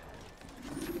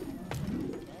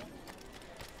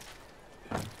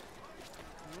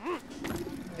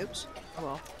 Oops. Oh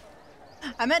well.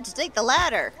 I meant to take the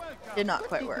ladder. Did not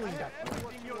quite work.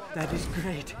 That is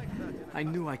great. I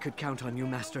knew I could count on you,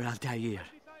 Master Altair.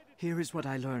 Here is what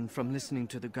I learned from listening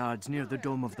to the guards near the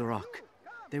Dome of the Rock.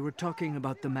 They were talking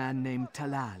about the man named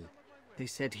Talal. They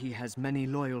said he has many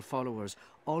loyal followers,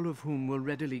 all of whom will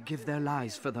readily give their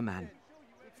lives for the man.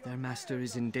 If their master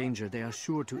is in danger, they are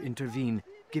sure to intervene,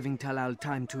 giving Talal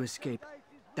time to escape.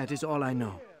 That is all I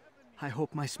know. I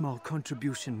hope my small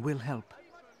contribution will help.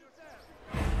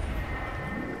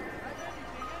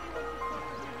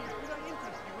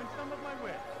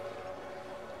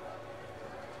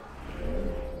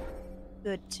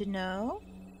 Good to know.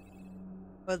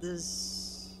 Well,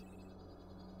 there's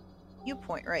a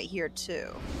viewpoint right here too.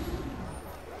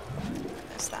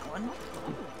 That's that one.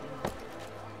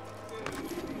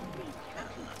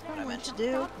 That's not what I meant to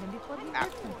do. Ah.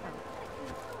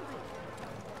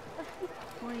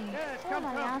 All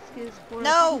I ask is for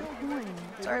No! a coin.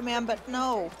 Sorry, ma'am, but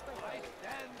no.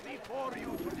 Before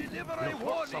you to deliver a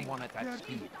warning. Someone at that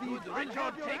speed. Should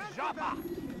Richard take Jaffa,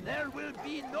 there will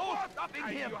be no stopping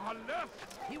him.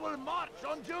 He will march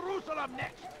on Jerusalem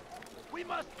next. We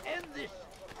must end this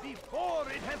before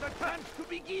it has a chance to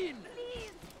begin.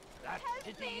 That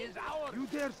city is ours. You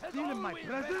dare steal in my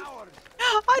presence?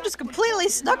 I just completely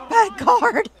snuck back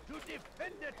guard. To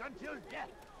defend it until death.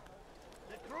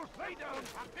 The Crusaders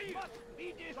must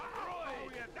be destroyed.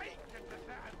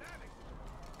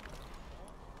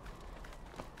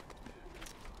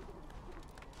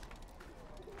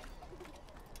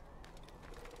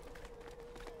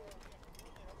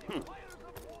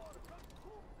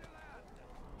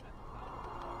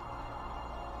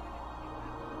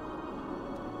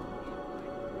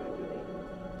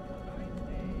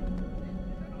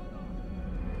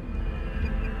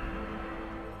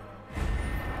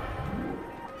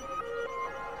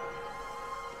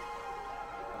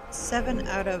 Seven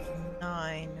out of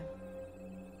 9.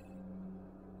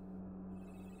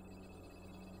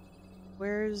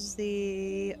 Where's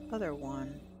the other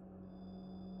one?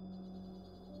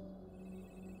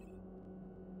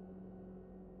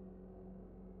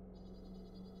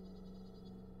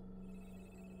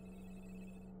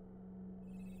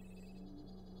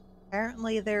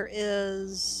 Apparently there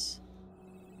is...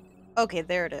 Okay,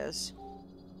 there it is.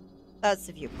 That's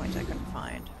the viewpoint I couldn't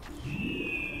find.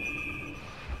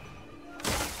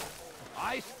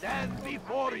 I stand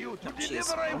before you to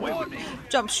deliver a warning.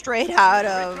 Jump straight out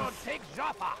Richard of... takes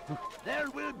Jaffa. There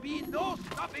will be no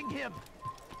stopping him.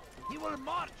 He will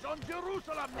march on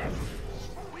Jerusalem next.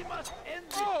 We must end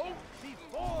this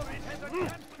before it has a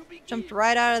chance to begin. Jumped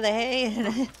right out of the hay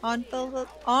and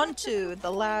onto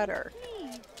the ladder.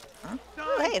 Huh?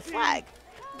 Oh, hey, a flag.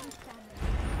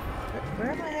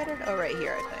 Where am I headed? Oh, right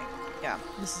here, I think. Yeah,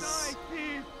 this is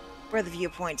where the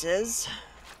viewpoint is.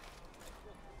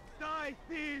 Die,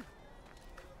 thief!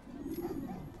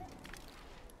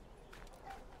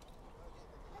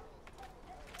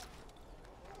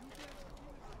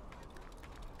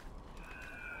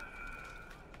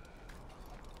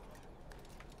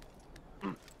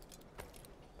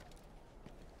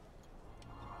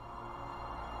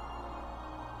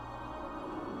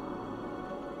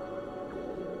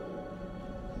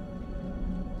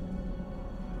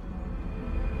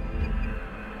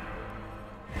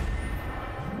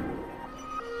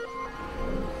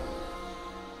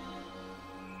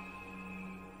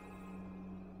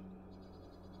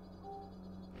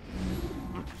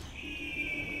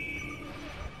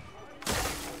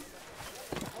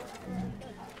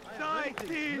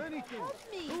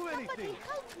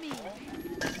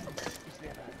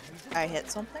 I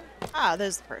hit something? Ah,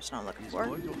 there's the person I'm looking for.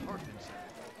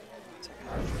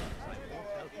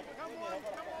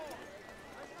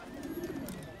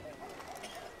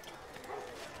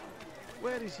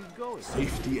 Where is he going?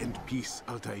 Safety and peace,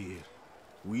 Altair.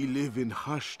 We live in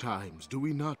harsh times, do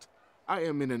we not? I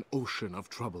am in an ocean of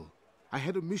trouble. I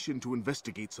had a mission to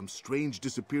investigate some strange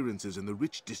disappearances in the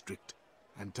rich district,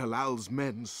 and Talal's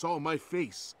men saw my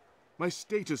face. My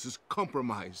status is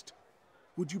compromised.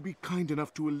 Would you be kind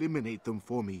enough to eliminate them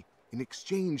for me in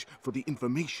exchange for the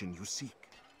information you seek?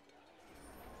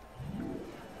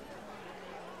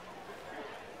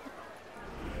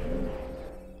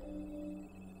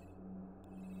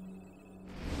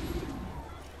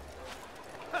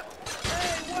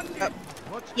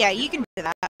 Oh. Yeah, you can do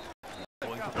that.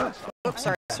 Oops,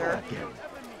 sorry, sir.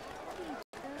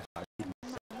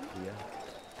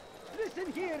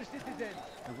 Listen here, citizen.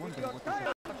 I wonder what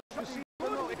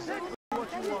is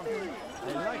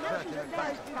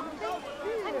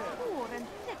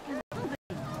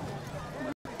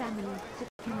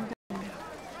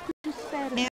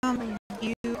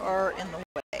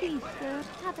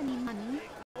any money.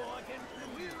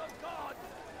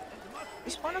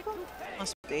 Is one of them?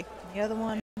 Must be. The other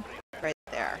one, right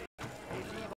there.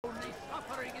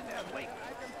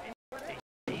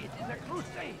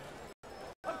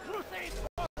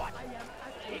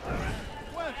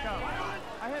 Welcome.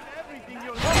 I have everything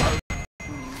you'll need.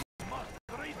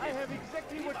 I have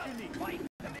exactly what you need.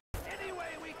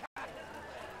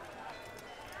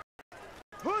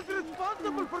 Who's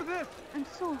responsible for this? I'm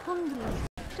so hungry.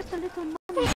 Just a little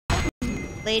money.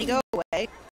 Lady, go away.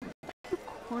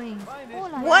 Coins.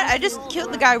 What? I just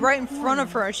killed the guy right in front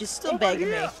of her and she's still begging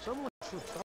me.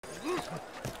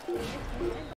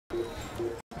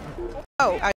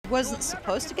 Oh, I wasn't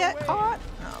supposed to get caught?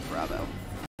 Oh, bravo.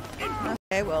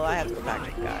 Okay, well, I have to go back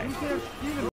to the guy.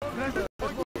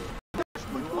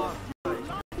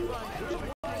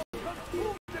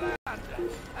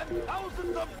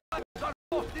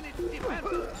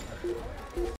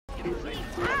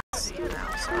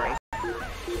 Oh, sorry.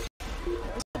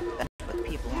 With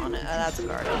people on it. That's a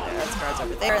guard over there. That's guards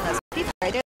over there, and that's people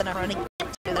right there that I'm running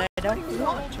into that I don't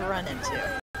want to run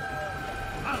into.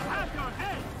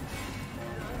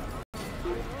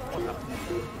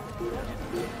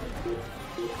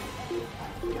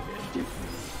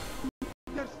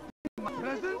 My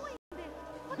presence?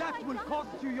 That will cost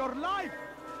you your life!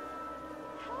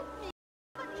 Help me!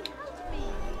 Somebody help me!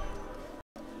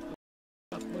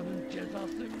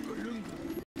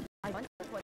 I wonder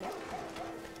what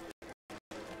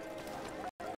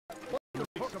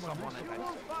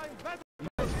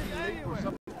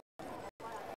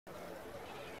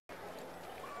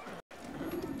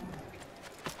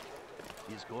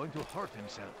He's going to hurt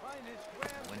himself.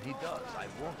 When he does, I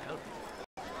won't help him.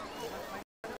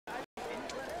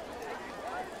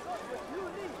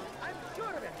 I'm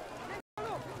sure of it. Take a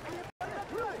look.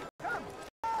 Come.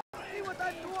 See what I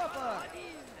do offer.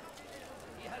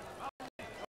 He has found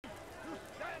to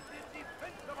stand in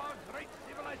defense of our great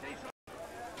civilization.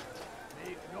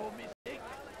 Make no mistake,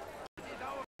 it is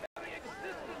our very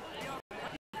existence we are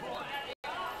fighting for.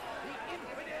 The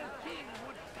infidel king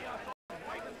would see us all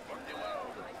wiped from the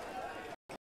world.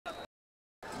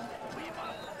 We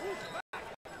must move back.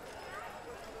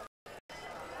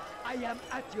 I am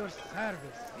at your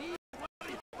service. Be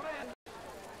wary, friend.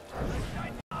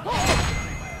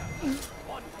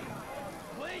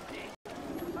 Waiting.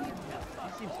 He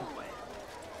seems to wait.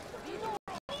 No,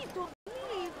 please don't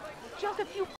leave. Just a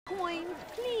few coins,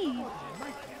 please.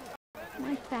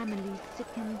 My family's sick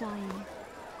and dying.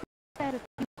 Spare a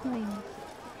few coins.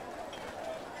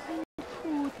 I need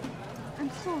food.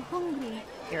 I'm so hungry.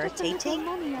 Irritating. Just a little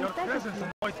money, I beg of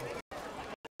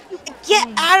you. Get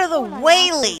out of the All I way,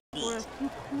 ask lady! for a few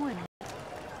coins.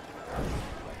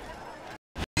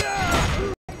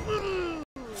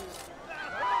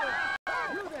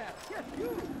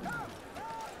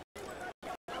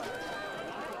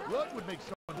 What would make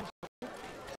someone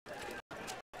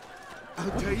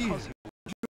Altair, you're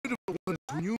rid of the ones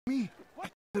who knew me?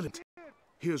 Excellent.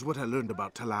 Here's what I learned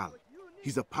about Talal.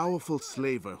 He's a powerful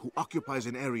slaver who occupies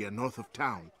an area north of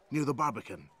town, near the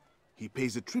Barbican. He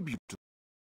pays a tribute to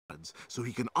the gods so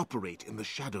he can operate in the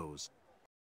shadows.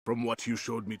 From what you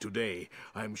showed me today,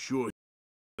 I'm sure he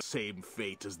has the same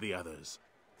fate as the others.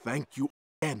 Thank you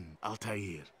again,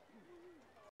 Altair.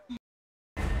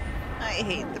 I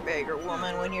hate the beggar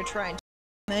woman when you're trying to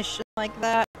do a mission like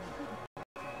that.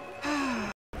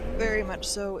 Very much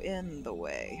so in the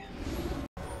way.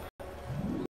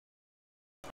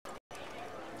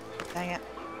 Dang it.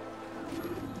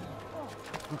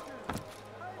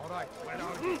 All right, where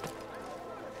are you?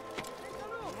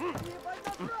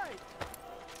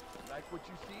 Like what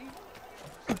you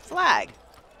see? Flag.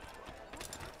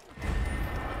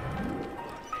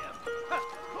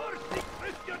 Curse the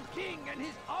Christian king and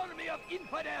his army of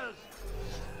infidels!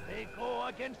 They go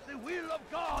against the will of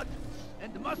God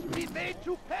and must be made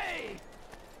to pay!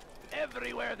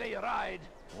 Everywhere they ride,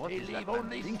 they leave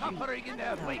only suffering in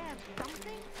their wake.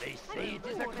 They say it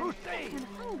is a crusade.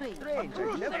 Strange,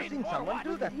 I've never seen someone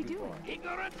do that before.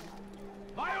 Ignorance,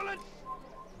 violence,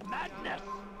 madness.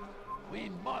 We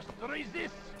must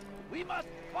resist. We must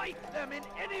fight them in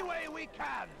any way we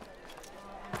can.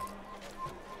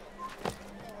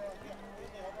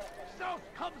 South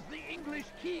comes the English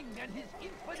king and his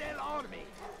infidel army.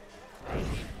 They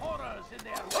leave horrors in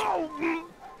their wake.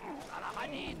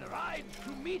 Saladin rides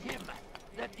to meet him,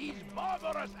 that these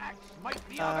barbarous acts might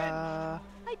be avenged.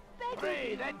 I beg Pray of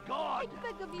you. that God,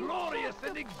 I beg of you, glorious just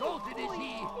and a exalted few is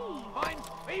He, coins, finds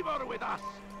favor with us,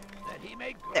 that He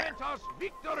may grant us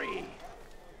victory.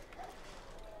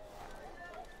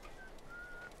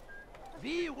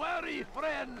 Be wary,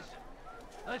 friends.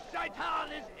 The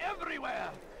shaitan is everywhere.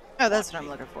 Oh, that's what I'm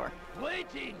looking for.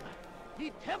 Waiting.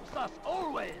 He tempts us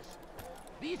always.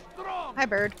 Be strong. Hi,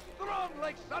 bird. Strong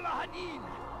like Salahadin.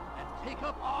 And take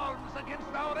up arms against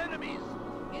our enemies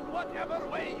in whatever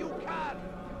way you can.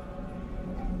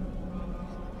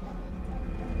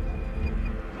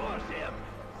 Force him.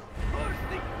 Force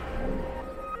the...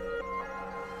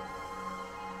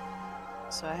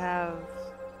 So I have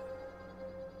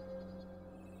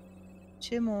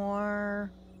 2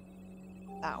 more.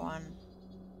 That one.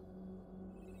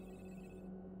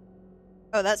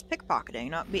 Oh, that's pickpocketing,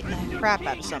 not beating the crap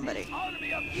out of somebody. Okay,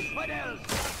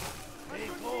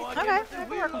 I can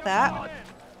work with that.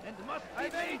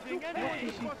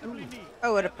 I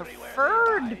would have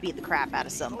preferred to beat the crap out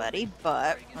of somebody,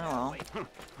 but, oh well.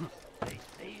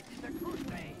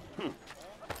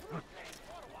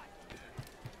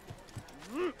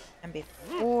 And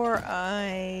before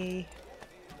I...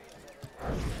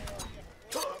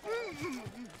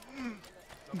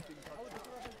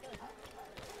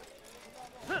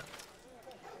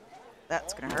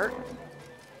 That's gonna hurt.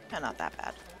 No, not that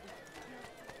bad.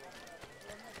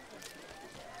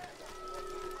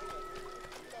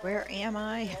 Where am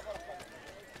I?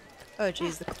 Oh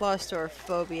geez, the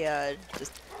claustrophobia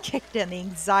just kicked in, the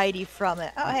anxiety from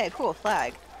it. Oh hey, cool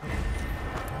flag.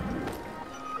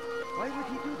 Why would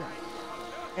he do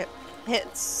that? It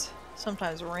hits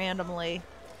sometimes randomly,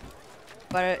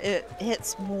 but it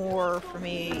hits more for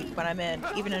me when I'm in,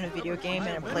 even in a video game,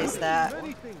 and in a place that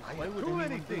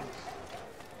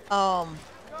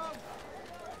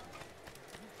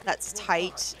that's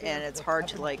tight and it's hard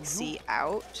to like see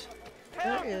out.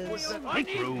 There is. No, I'm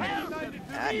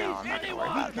not gonna worry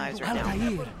about knives right now.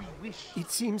 Altair,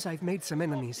 it seems I've made some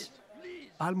enemies.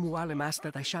 Al-Mualim asked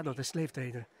that I shadow the slave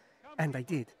trader, and I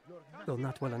did, though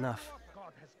not well enough.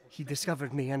 He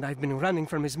discovered me, and I've been running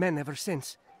from his men ever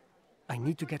since. I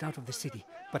need to get out of the city,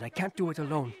 but I can't do it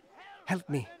alone. Help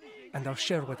me, and I'll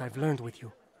share what I've learned with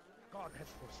you. God has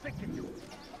forsaken you.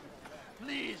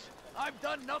 Please, I've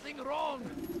done nothing wrong.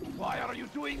 Why are you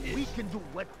doing this? We can do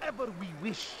whatever we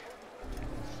wish.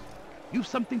 You've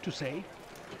something to say?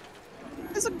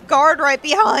 There's a guard right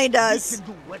behind us. We can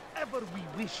do whatever we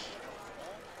wish.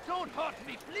 Don't hurt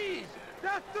me, please.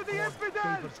 Death to the infidel!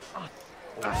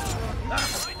 I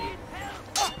need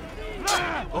help.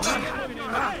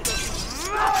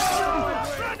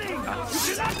 Running! You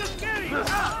cannot escape!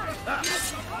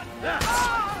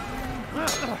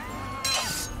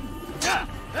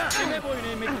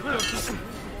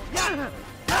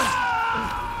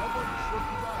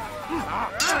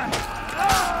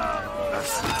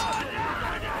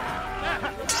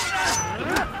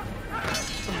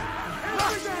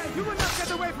 You will not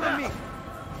get away from me!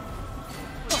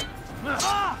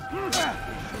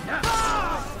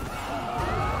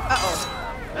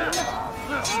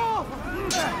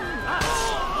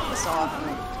 Piss off.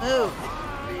 Move.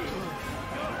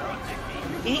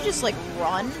 Can you just like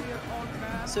run?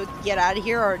 So get out of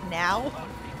here or now?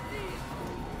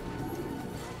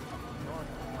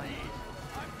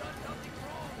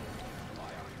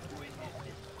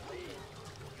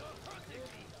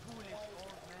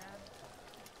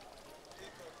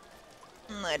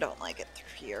 I don't like it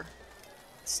through here.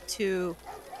 It's too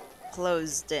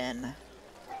closed in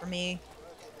for me.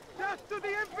 Death to the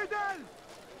infidel!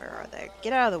 Where are they?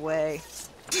 Get out of the way.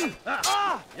 That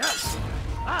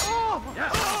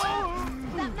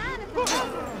man is the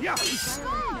Yeah.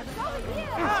 God, it's over here!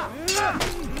 That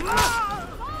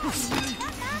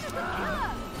man is the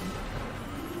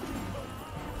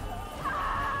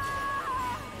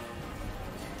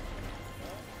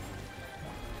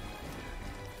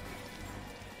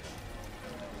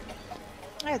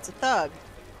Hey, it's a thug.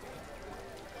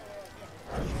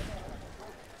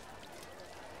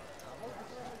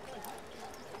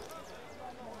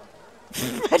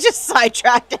 I just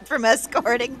sidetracked it from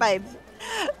escorting by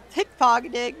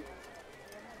pickpocketing.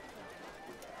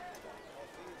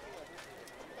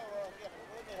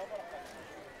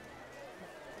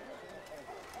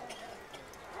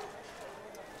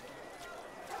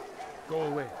 Go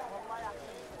away.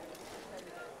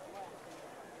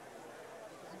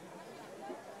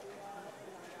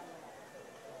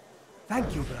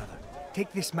 Thank you, brother.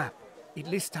 Take this map. It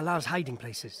lists Talal's hiding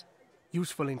places.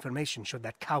 Useful information should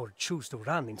that coward choose to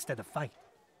run instead of fight.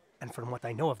 And from what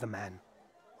I know of the man,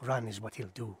 run is what he'll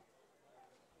do.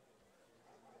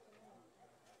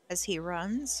 As he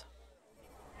runs.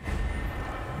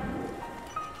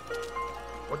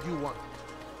 What do you want?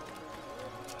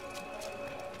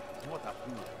 What a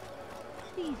fool.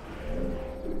 Please.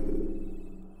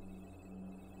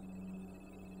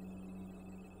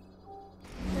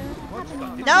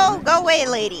 No, go away,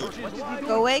 lady.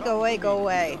 Go away, go away, go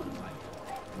away.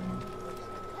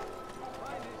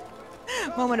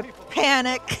 Moment of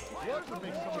panic.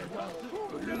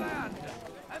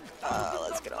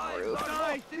 Let's get on the roof.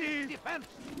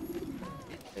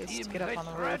 Just get up on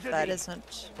the roof. That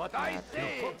isn't. But I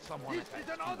say, this is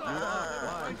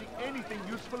another anything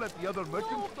useful at the other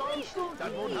merchant stalls?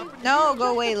 That won't happen. No,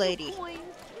 go away, lady.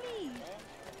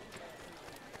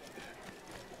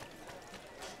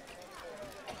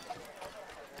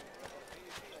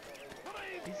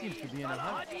 He seems to be in a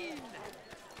hurry.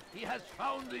 He has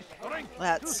found the strength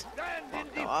Let's to stand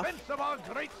in off. defense of our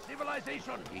great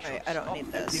civilization. Right, I don't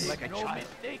need this. Like a child.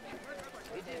 Mistake.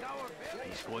 It is our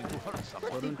He's going to hurt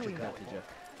someone.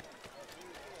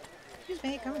 Excuse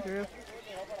me, coming through.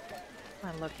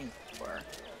 What am I looking for?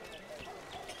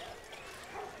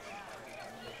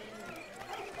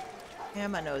 Yeah,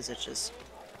 my nose itches.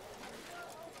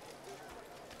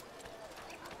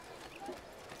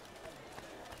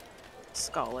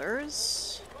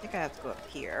 Scholars. I think I have to go up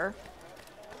here.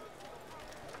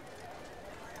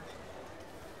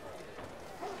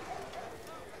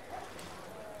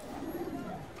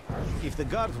 If the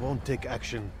guards won't take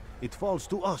action, it falls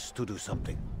to us to do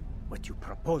something. What you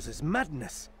propose is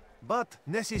madness. But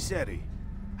necessary.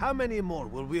 How many more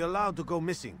will we allow to go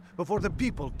missing before the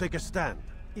people take a stand?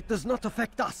 It does not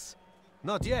affect us.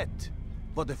 Not yet.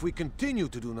 But if we continue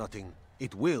to do nothing,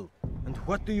 it will. And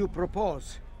what do you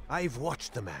propose? I've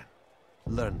watched the man.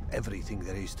 Learned everything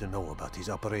there is to know about his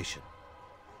operation.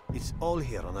 It's all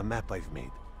here on a map I've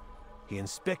made. He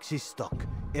inspects his stock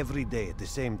every day at the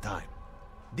same time.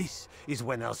 This is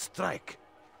when I'll strike.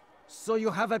 So you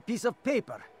have a piece of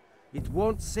paper. It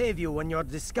won't save you when you're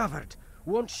discovered.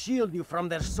 Won't shield you from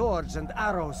their swords and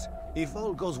arrows. If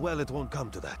all goes well, it won't come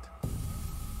to that.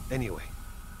 Anyway,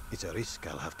 it's a risk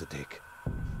I'll have to take.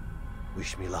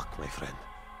 Wish me luck, my friend.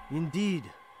 Indeed.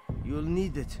 You'll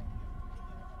need it.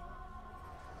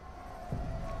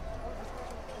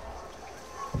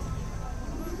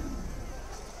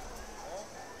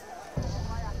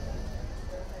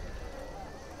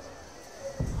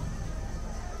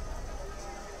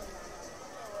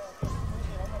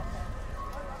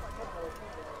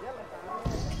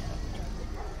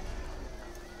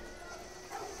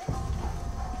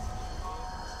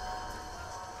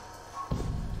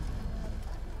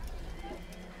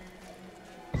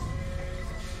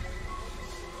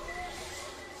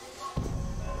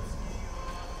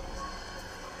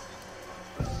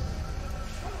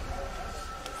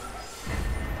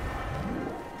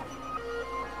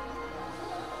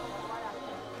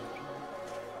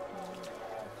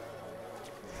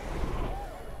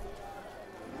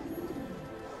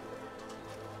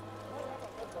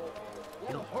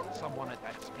 He'll hurt someone at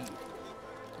that speed.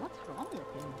 What's wrong with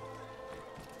him?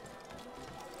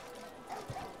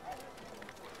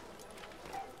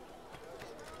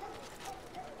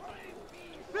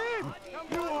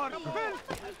 You are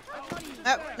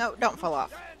No, no, don't fall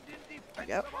off. There we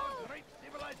go.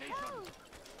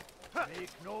 Make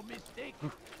no mistake,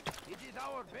 it is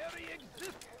our very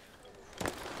existence.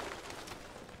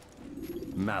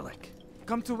 Malik.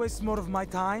 Come to waste more of my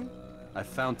time? I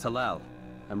found Talal.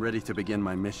 I'm ready to begin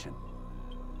my mission.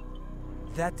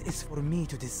 That is for me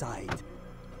to decide.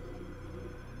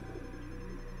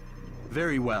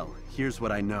 Very well. Here's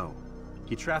what I know.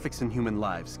 He traffics in human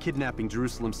lives, kidnapping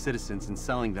Jerusalem citizens and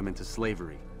selling them into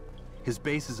slavery. His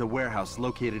base is a warehouse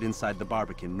located inside the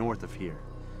Barbican, north of here.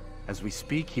 As we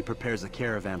speak, he prepares a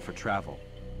caravan for travel.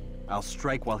 I'll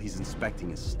strike while he's inspecting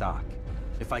his stock.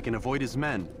 If I can avoid his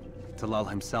men, Talal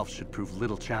himself should prove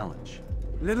little challenge.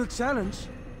 Little challenge?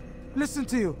 Listen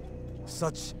to you.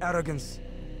 Such arrogance.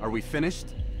 Are we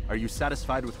finished? Are you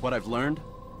satisfied with what I've learned?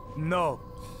 No.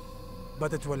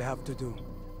 But it will have to do.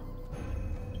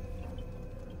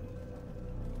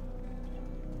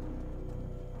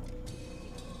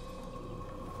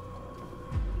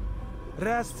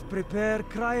 Rest, prepare,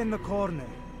 cry in the corner.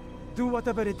 Do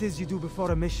whatever it is you do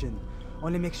before a mission.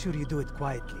 Only make sure you do it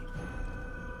quietly.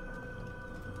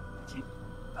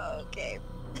 Okay.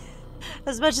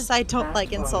 As much as I don't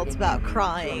like insults about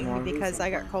crying, because I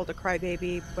got called a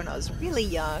crybaby when I was really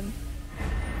young,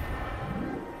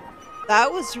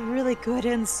 that was a really good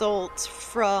insult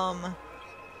from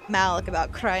Malik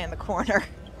about cry in the corner.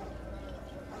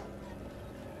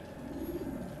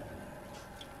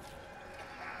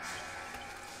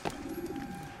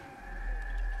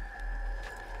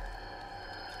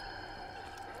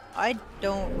 I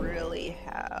don't really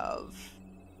have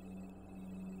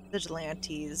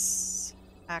vigilantes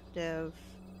active.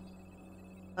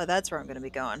 Oh, that's where I'm going to be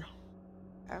going.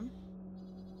 Okay.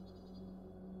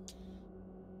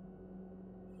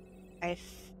 I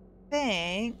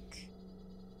think...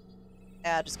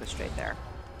 Yeah, just go straight there.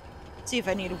 See if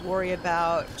I need to worry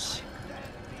about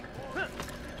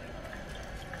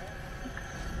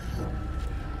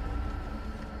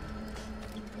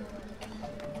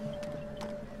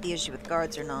the issue with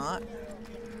guards or not.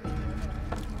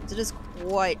 It is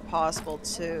quite possible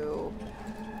to...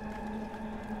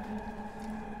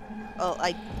 Well,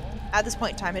 at this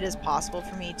point in time, it is possible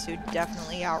for me to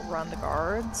definitely outrun the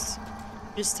guards.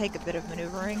 Just take a bit of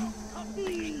maneuvering. I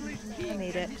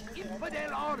made it.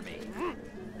 Infidel army.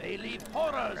 They leave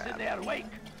horrors in their wake.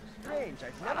 Strange,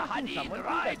 I've never seen Hadid someone do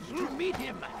rides that. to meet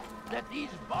him, that these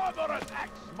barbarous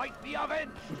acts might be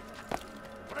avenged.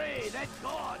 Pray that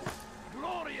God,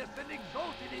 glorious and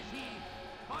exalted is he,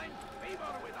 finds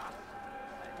favor with us,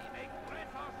 and he may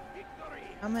grant us victory.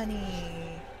 How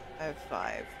many? I have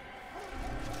 5.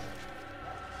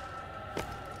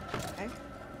 Okay.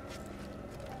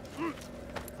 There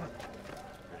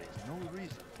is no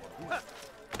reason for doing it.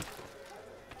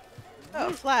 Oh, a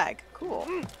flag. Cool.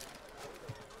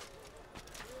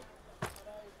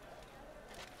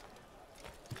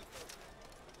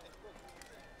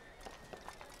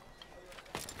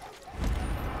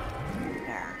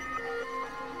 There.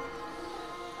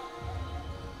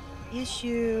 The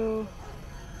issue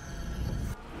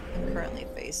I'm currently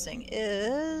facing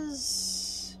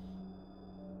is...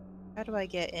 How do I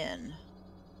get in?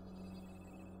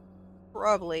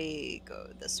 Probably go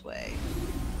this way.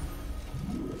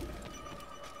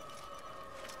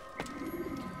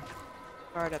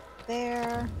 Guard up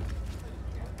there.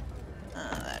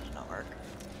 That did not work.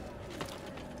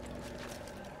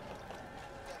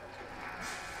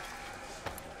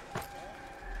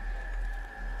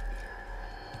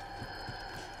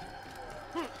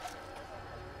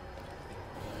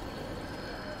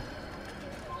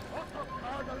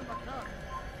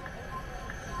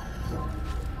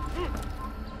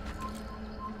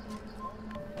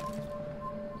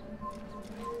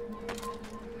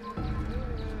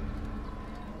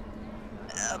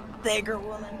 Beggar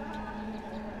woman.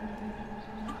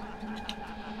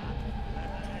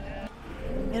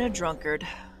 And a drunkard.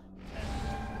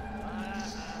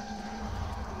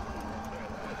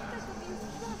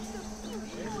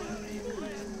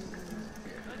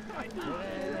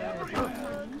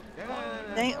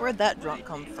 Dang, where'd that drunk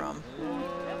come from?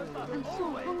 I'm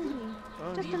so hungry.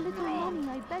 Just a little money,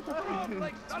 I beg of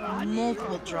you.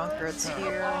 Multiple drunkards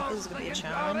here. This is gonna be a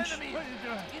challenge.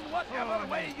 In whatever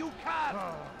way you can.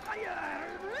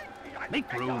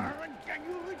 Make room.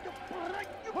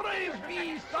 Praise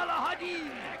be Salahadin.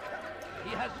 He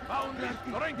has found the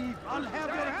strength I'll have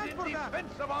your hand in for that.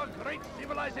 defense of our great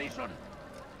civilization.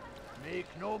 Make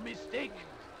no mistake,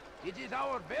 it is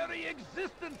our very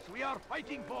existence we are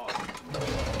fighting for.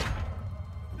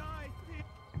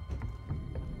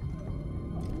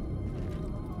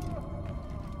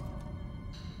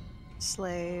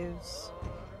 Slaves.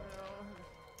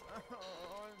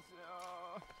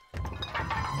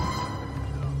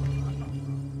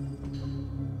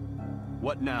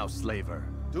 What now, slaver?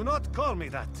 Do not call me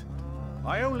that.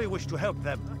 I only wish to help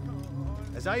them,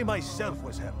 as I myself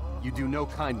was helped. You do no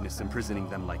kindness imprisoning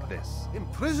them like this.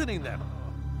 Imprisoning them?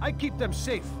 I keep them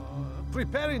safe,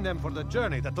 preparing them for the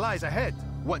journey that lies ahead.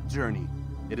 What journey?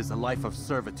 It is a life of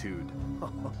servitude.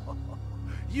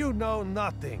 You know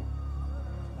nothing.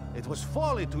 It was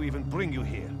folly to even bring you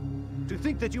here. To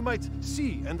think that you might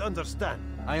see and understand.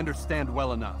 I understand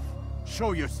well enough.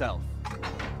 Show yourself.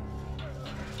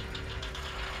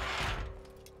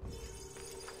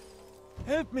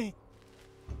 Help me!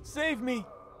 Save me!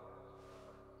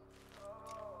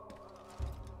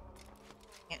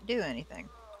 Can't do anything.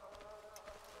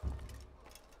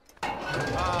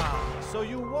 Ah, so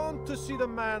you want to see the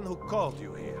man who called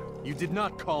you here? You did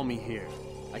not call me here.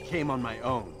 I came on my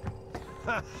own.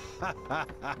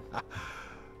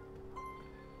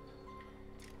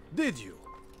 Did you?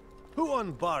 Who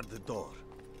unbarred the door?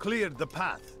 Cleared the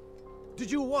path?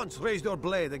 Did you once raise your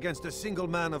blade against a single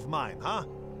man of mine, huh?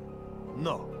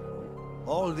 No.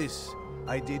 All this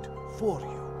I did for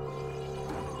you.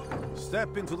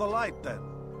 Step into the light then,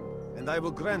 and I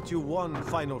will grant you one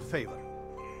final favor.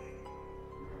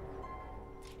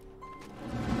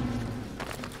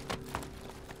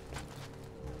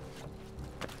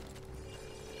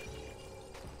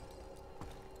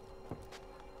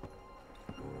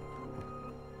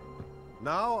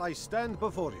 Now I stand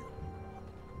before you.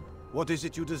 What is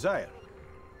it you desire?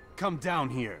 Come down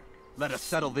here. Let us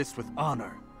settle this with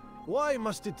honor. Why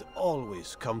must it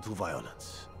always come to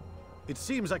violence? It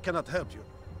seems I cannot help you,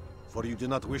 for you do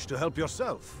not wish to help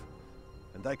yourself.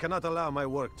 And I cannot allow my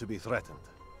work to be threatened.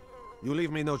 You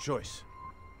leave me no choice.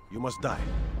 You must die.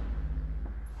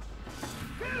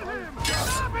 This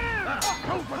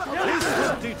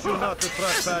will teach you not to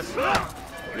trespass.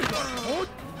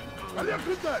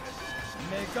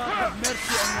 May God have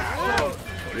mercy on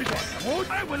your soul.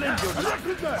 I will end your life.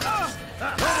 No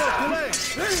more delay!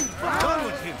 Done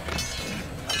with him!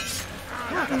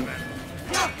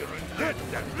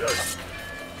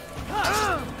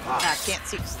 I can't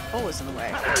see because the pole is in the way.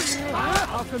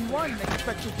 How can one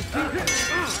expect you to see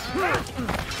him?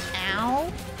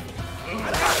 Ow.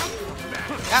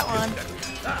 Got one.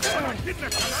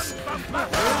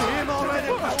 Him already!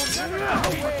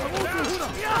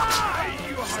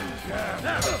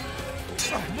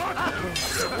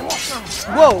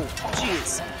 Whoa!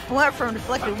 Jeez. I went from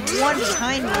deflecting one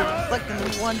behind me to deflecting the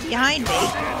one behind me.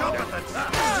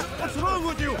 What's wrong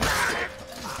with you?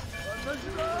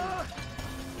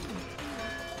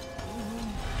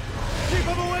 Keep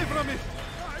him away from me!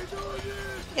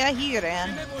 Yeah, he ran.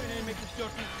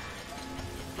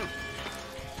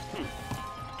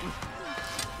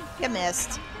 You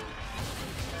missed.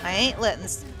 I ain't letting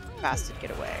this bastard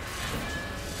get away.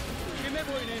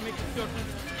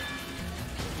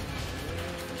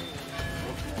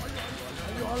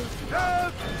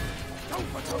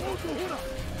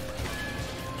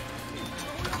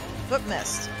 Foot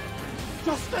missed.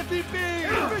 Just let me be!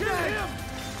 Don't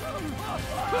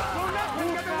let him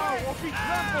get away! Or be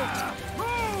trampled!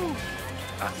 Move!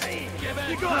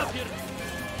 Get up!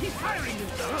 He's hiring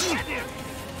himself! Get him!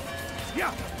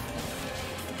 Yeah!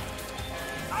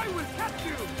 I will catch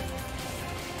you!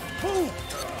 Move!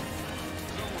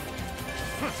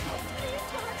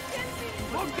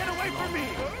 Don't get away from me!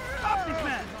 Stop this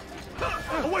man!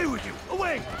 Away with you!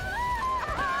 Away!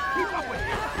 Keep up with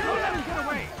him! Don't let him get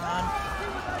away!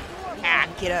 Ah,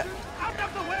 get up. Out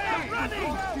of the way! Stop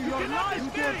running! You cannot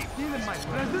escape! Stealing my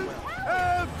present?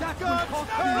 Back up! Stop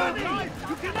running!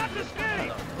 You cannot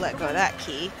escape! Let go of that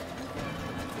key.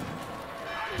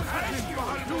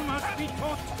 You must be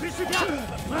taught discipline!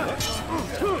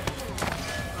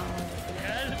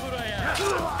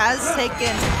 Has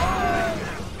taken.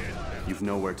 You've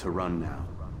nowhere to run now.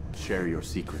 Share your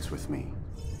secrets with me.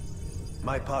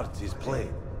 My part is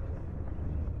plain.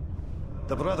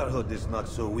 The Brotherhood is not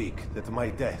so weak that my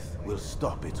death will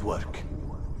stop its work.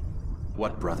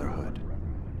 What Brotherhood?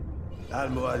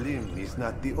 Al-Mualim is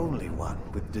not the only one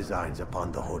with designs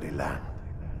upon the Holy Land.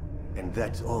 And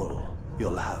that's all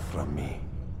you'll have from me.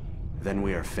 Then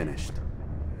we are finished.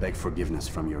 Beg forgiveness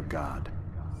from your god.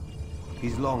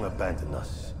 He's long abandoned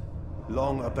us.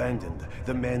 Long abandoned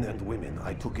the men and women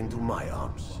I took into my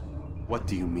arms. What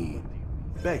do you mean?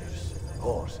 Beggars,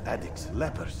 whores, addicts,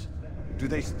 lepers. Do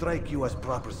they strike you as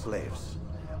proper slaves?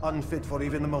 Unfit for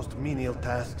even the most menial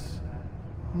tasks?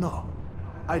 No.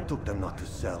 I took them not to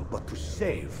sell, but to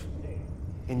save.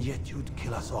 And yet you'd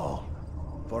kill us all.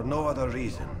 For no other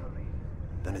reason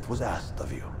than it was asked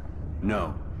of you.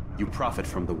 No. You profit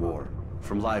from the war.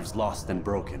 From lives lost and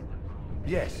broken.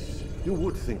 Yes, you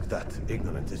would think that,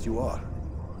 ignorant as you are.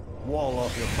 Wall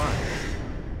off your mind.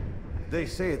 They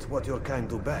say it's what your kind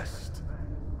do best.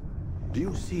 Do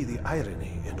you see the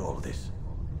irony in all this?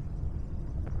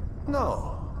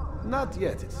 No, not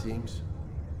yet, it seems.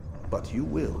 But you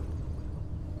will.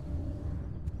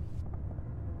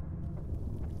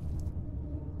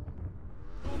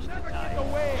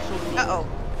 Uh-oh.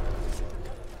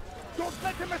 Don't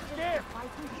let him escape!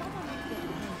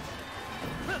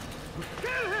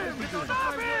 Kill him!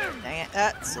 Stop him! Dang it,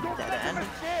 that's a dead end.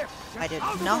 I did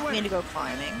not mean to go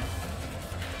climbing.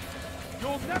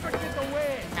 You'll never get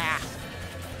away! Ah.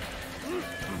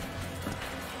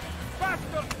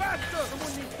 Faster, faster!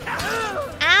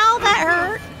 Ow, that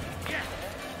hurt!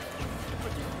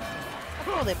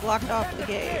 Oh, they blocked off the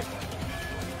gate.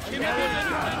 He's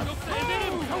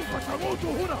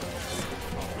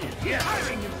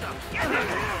hiring himself! Get him!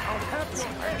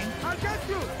 I'll get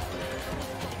you!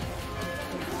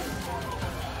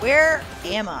 Where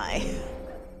am I?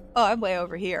 Oh, I'm way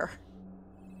over here.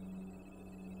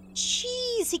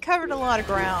 Jeez, he covered a lot of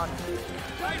ground.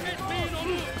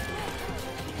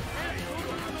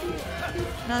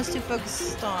 And I was too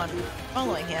focused on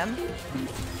following him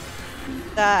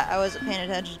that I wasn't paying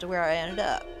attention to where I ended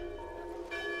up.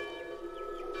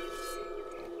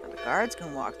 Now the guards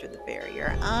can walk through the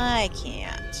barrier. I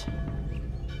can't.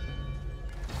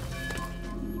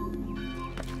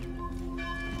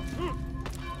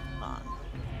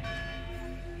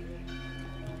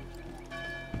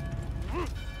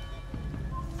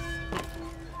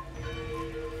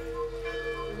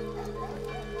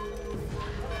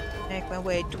 Make my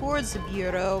way towards the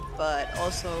bureau, but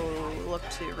also look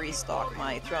to restock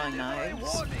my throwing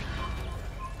knives. Should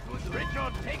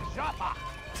Richard take Joppa,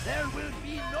 there will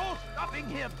be no stopping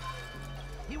him.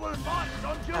 He will march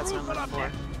on Jerusalem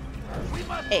next. We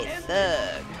must Hey, end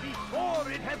thug. it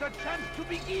before it has a chance to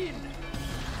begin.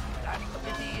 That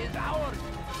city is ours,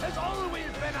 has always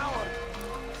been ours.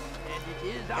 And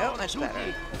it is our much duty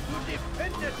better. to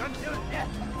defend it until death.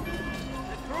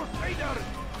 The Crusaders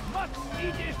must be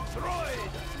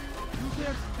destroyed. You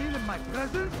dare steal in my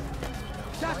presence?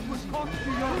 That would cost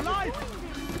you your life!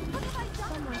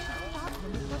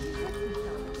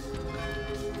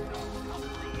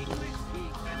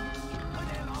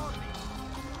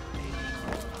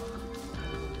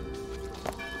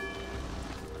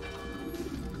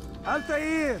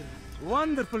 Altair!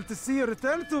 Wonderful to see you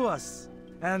return to us.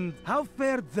 And how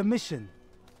fared the mission?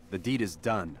 The deed is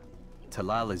done.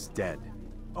 Talal is dead.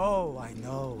 Oh, I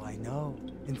know.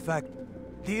 In fact,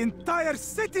 the entire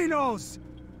city knows!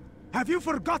 Have you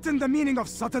forgotten the meaning of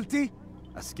subtlety?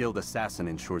 A skilled assassin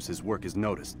ensures his work is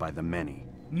noticed by the many.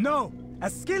 No! A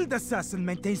skilled assassin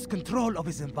maintains control of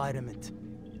his environment.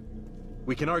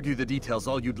 We can argue the details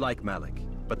all you'd like, Malik.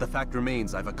 But the fact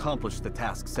remains I've accomplished the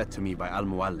task set to me by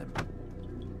Al-Muallim.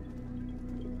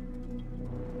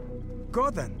 Go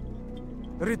then.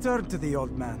 Return to the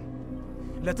old man.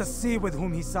 Let us see with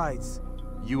whom he sides.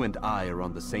 You and I are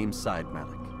on the same side,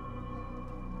 Malik.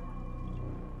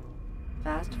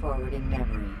 Fast forwarding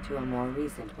memory to a more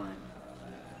recent one.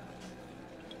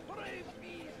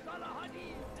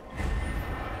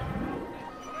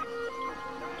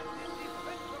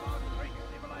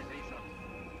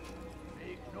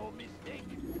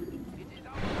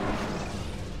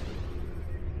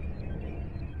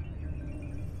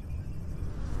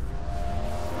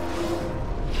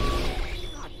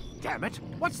 Damn it!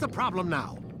 What's the problem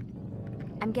now?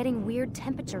 I'm getting weird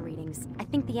temperature readings. I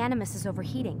think the Animus is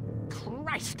overheating.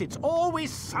 Christ, it's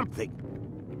always something!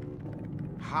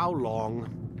 How long?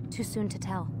 Too soon to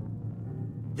tell.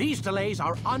 These delays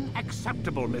are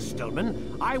unacceptable, Miss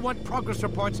Stillman. I want progress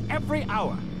reports every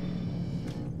hour.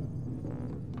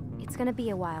 It's gonna be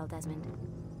a while, Desmond.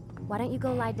 Why don't you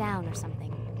go lie down or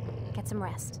something? Get some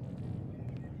rest.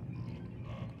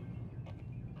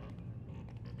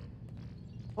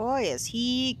 Boy, is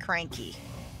he cranky.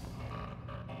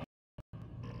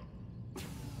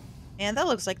 Man, that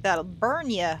looks like that'll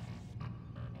burn ya.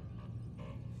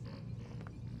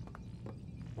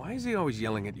 Why is he always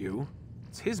yelling at you?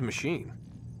 It's his machine.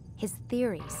 His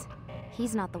theories.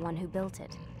 He's not the one who built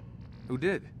it. Who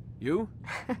did? You?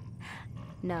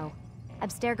 No.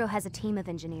 Abstergo has a team of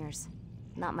engineers.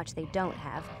 Not much they don't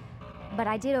have. But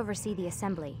I did oversee the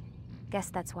assembly. Guess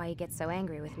that's why he gets so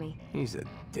angry with me. He's a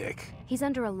dick. He's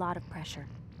under a lot of pressure.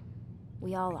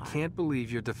 We all are. Can't believe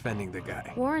you're defending the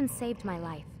guy. Warren saved my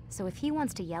life, so if he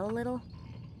wants to yell a little,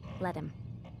 let him.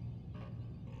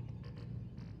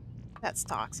 That's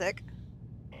toxic.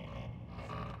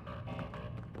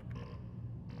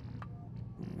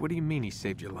 What do you mean he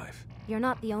saved your life? You're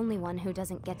not the only one who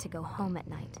doesn't get to go home at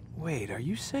night. Wait, are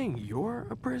you saying you're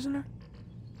a prisoner?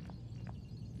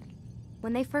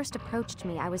 When they first approached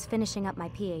me, I was finishing up my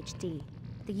PhD.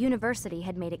 The university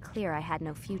had made it clear I had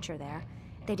no future there.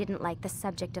 They didn't like the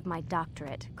subject of my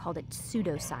doctorate, called it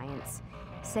pseudoscience.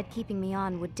 Said keeping me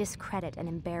on would discredit and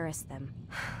embarrass them.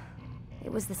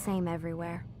 It was the same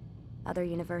everywhere. Other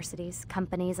universities,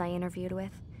 companies I interviewed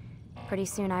with. Pretty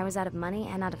soon I was out of money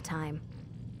and out of time.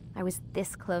 I was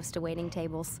this close to waiting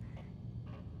tables.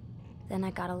 Then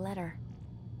I got a letter.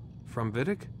 From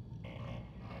Vidic?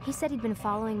 He said he'd been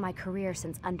following my career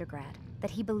since undergrad,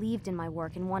 that he believed in my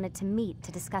work and wanted to meet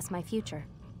to discuss my future.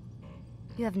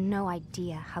 You have no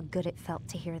idea how good it felt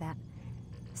to hear that.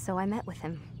 So I met with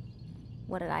him.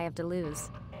 What did I have to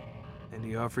lose? And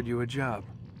he offered you a job.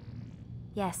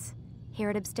 Yes,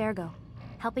 here at Abstergo,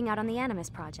 helping out on the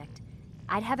Animus project.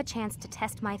 I'd have a chance to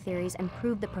test my theories and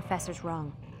prove the professor's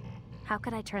wrong. How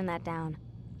could I turn that down?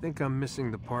 Think I'm missing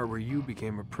the part where you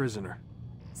became a prisoner.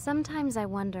 Sometimes I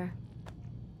wonder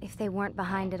if they weren't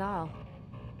behind it all.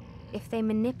 If they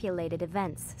manipulated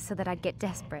events so that I'd get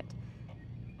desperate.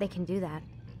 They can do that.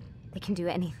 They can do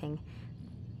anything.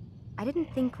 I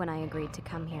didn't think when I agreed to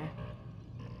come here.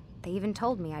 They even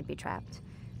told me I'd be trapped.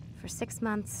 For 6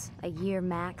 months, a year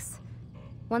max.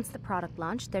 Once the product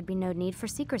launched, there'd be no need for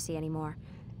secrecy anymore.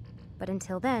 But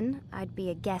until then, I'd be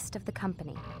a guest of the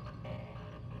company.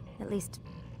 At least,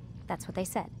 that's what they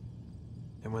said.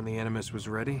 And when the Animus was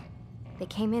ready? They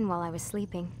came in while I was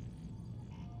sleeping.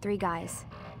 3 guys.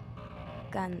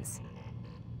 Guns.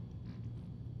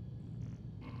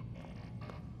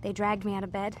 They dragged me out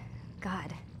of bed.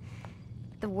 God.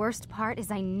 The worst part is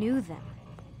I knew them.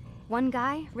 One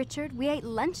guy, Richard, we ate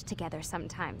lunch together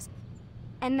sometimes.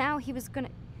 And now he was gonna...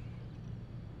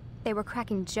 They were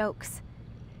cracking jokes.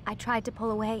 I tried to pull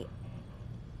away.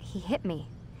 He hit me.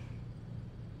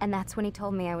 And that's when he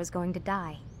told me I was going to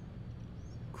die.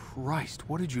 Christ,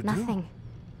 what did you do? Nothing.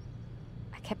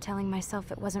 I kept telling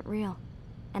myself it wasn't real.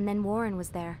 And then Warren was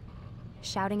there,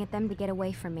 shouting at them to get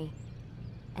away from me.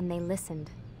 And they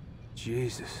listened.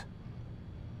 Jesus.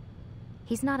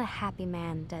 He's not a happy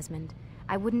man, Desmond.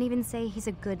 I wouldn't even say he's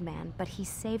a good man, but he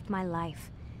saved my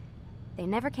life. They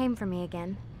never came for me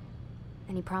again,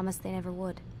 and he promised they never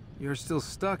would. You're still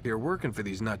stuck here working for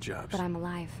these nut jobs. But I'm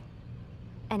alive.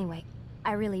 Anyway,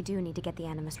 I really do need to get the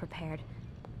Animus repaired.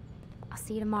 I'll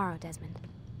see you tomorrow, Desmond.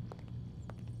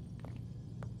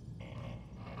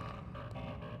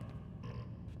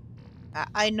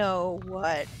 I know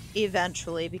what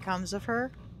eventually becomes of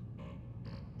her,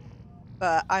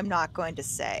 but I'm not going to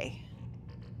say.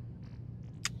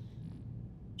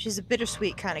 She's a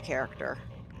bittersweet kind of character.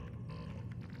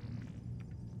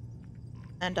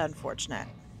 And unfortunate.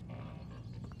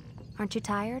 Aren't you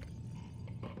tired?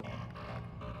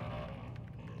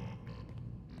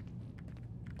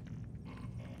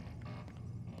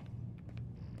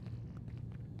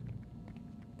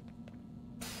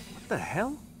 What the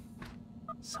hell?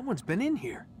 Someone's been in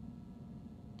here.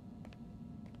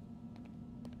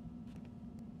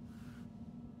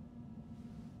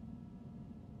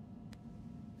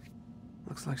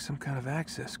 Looks like some kind of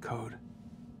access code.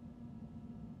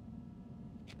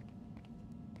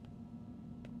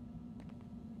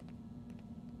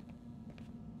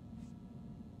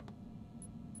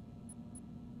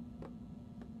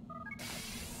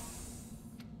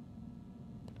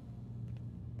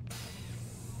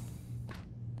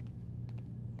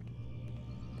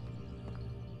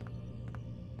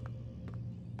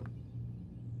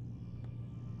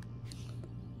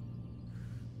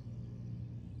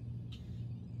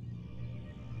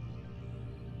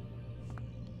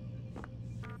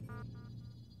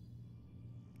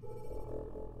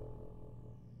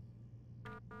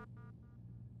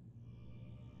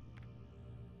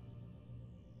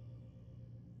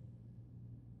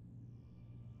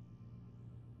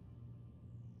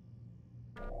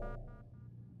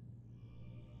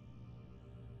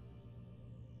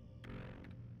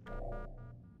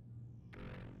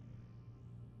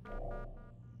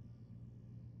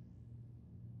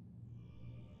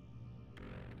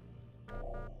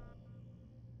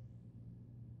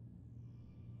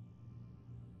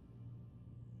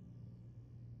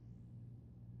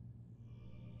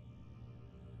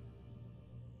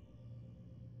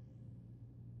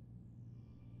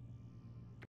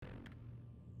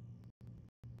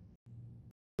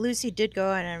 Lucy did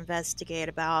go and investigate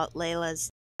about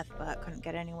Layla's death, but couldn't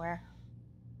get anywhere.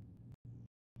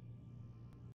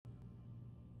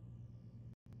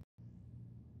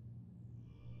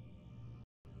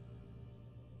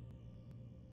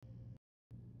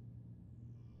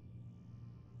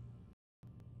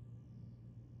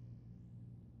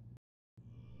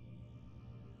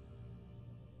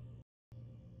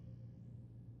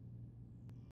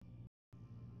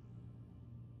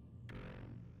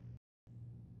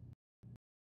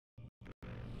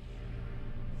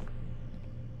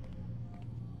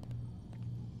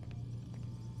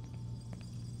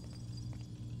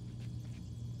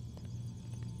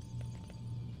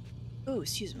 Ooh,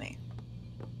 excuse me.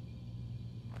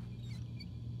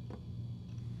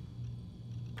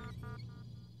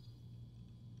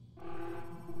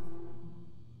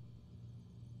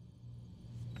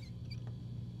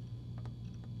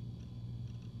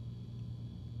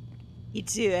 You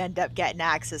do end up getting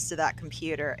access to that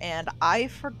computer, and I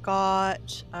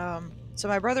forgot, so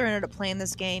my brother ended up playing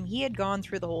this game. He had gone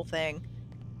through the whole thing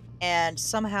and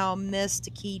somehow missed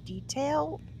a key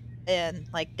detail in,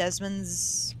 like,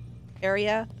 Desmond's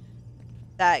area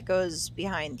that goes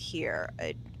behind here.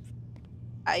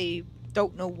 I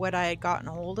don't know what I had gotten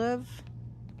hold of,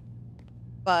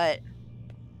 but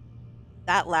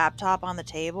that laptop on the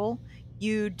table,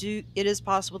 it is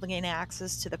possible to gain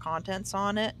access to the contents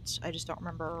on it. I just don't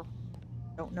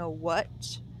know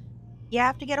what you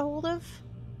have to get a hold of.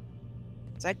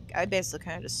 So I basically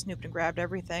kind of just snooped and grabbed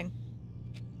everything.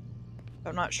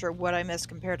 I'm not sure what I missed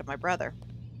compared to my brother.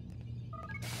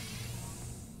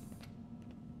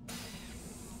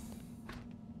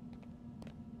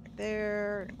 Right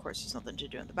there, and of course there's nothing to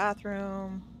do in the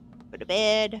bathroom. Go to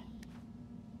bed.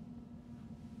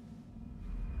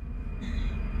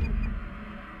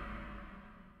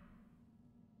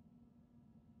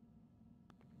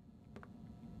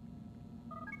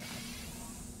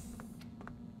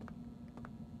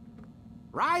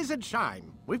 Rise and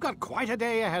shine. We've got quite a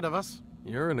day ahead of us.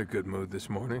 You're in a good mood this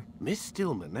morning. Miss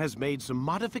Stillman has made some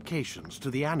modifications to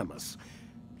the Animus.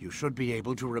 You should be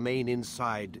able to remain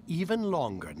inside even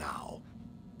longer now.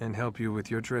 And help you with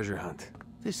your treasure hunt.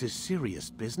 This is serious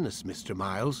business, Mr.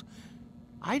 Miles.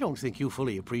 I don't think you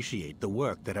fully appreciate the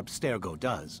work that Abstergo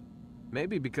does.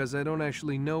 Maybe because I don't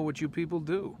actually know what you people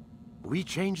do. We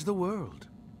change the world.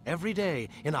 Every day,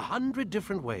 in 100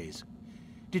 different ways.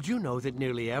 Did you know that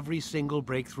nearly every single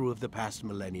breakthrough of the past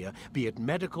millennia, be it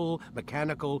medical,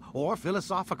 mechanical, or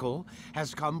philosophical,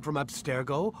 has come from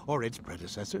Abstergo or its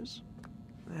predecessors?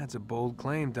 That's a bold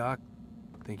claim, Doc.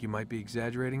 Think you might be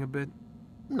exaggerating a bit?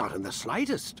 Not in the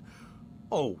slightest.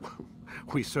 Oh,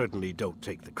 we certainly don't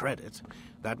take the credit.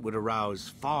 That would arouse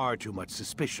far too much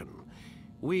suspicion.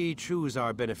 We choose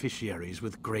our beneficiaries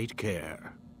with great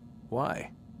care.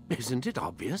 Why? Isn't it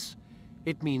obvious?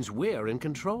 It means we're in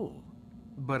control.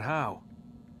 But how?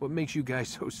 What makes you guys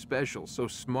so special, so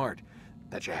smart?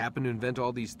 That you happen to invent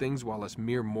all these things while us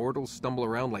mere mortals stumble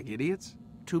around like idiots?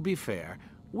 To be fair,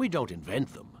 we don't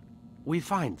invent them. We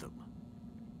find them.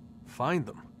 Find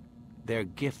them? They're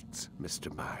gifts,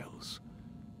 Mr. Miles.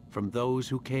 From those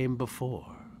who came before.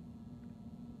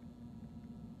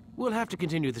 We'll have to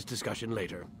continue this discussion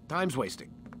later. Time's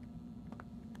wasting.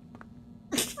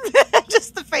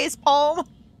 Just the face palm.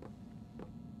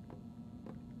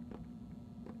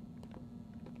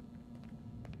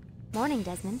 Morning,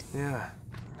 Desmond. Yeah.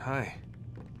 Hi.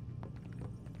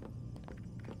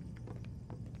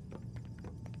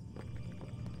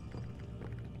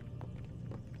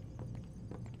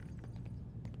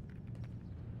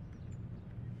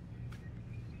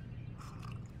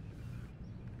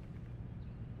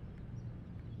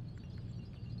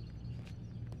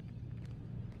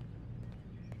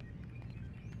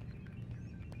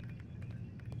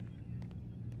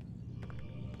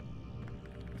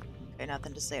 Okay,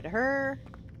 nothing to say to her.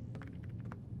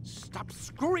 Stop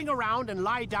screwing around and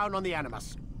lie down on the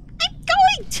Animus. I'm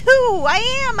going to!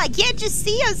 I am! I can't just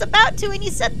see I was about to when you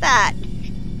said that.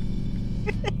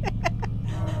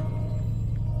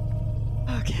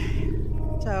 Okay.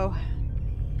 So,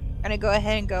 I'm gonna go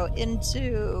ahead and go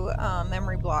into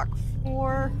memory block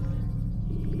 4.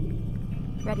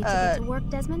 Ready to get to work,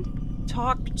 Desmond?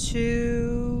 Talk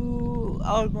to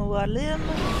Al-Mualim,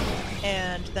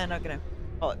 and then I'm gonna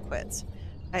call it quits.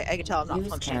 I can tell I'm not Use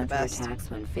functioning the best. counterattacks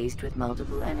when faced with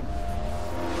multiple enemies.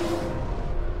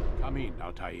 Come in,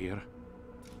 Altair.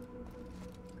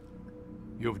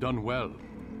 You've done well.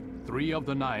 3 of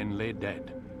the 9 lay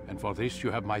dead, and for this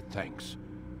you have my thanks.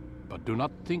 But do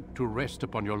not think to rest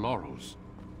upon your laurels.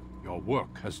 Your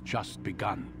work has just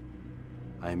begun.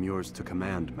 I am yours to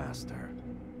command, Master.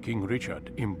 King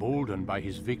Richard, emboldened by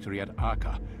his victory at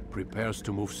Acre, prepares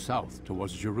to move south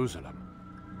towards Jerusalem.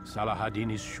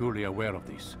 Salah-ad-Din is surely aware of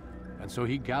this, and so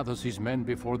he gathers his men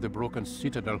before the broken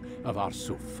citadel of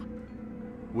Arsuf.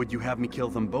 Would you have me kill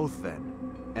them both, then?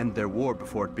 End their war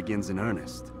before it begins in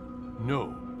earnest?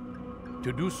 No.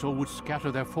 To do so would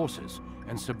scatter their forces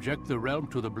and subject the realm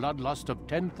to the bloodlust of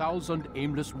 10,000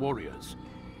 aimless warriors.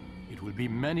 It will be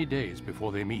many days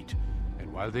before they meet,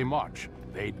 and while they march,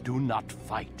 they do not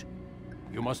fight.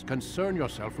 You must concern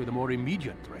yourself with a more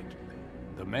immediate threat.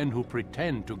 The men who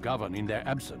pretend to govern in their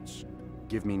absence.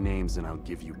 Give me names and I'll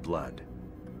give you blood.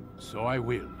 So I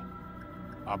will.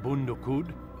 Abun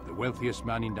Nukud, the wealthiest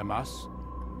man in Damas.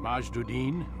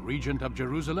 Majduddin, regent of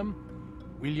Jerusalem.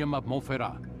 William of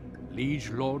Montferrat, liege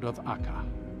lord of Acre.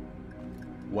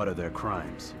 What are their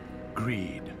crimes?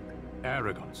 Greed,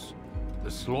 arrogance, the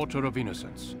slaughter of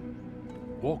innocents.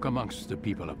 Walk amongst the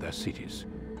people of their cities.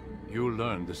 You'll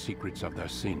learn the secrets of their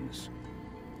sins.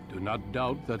 Do not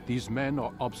doubt that these men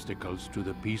are obstacles to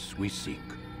the peace we seek.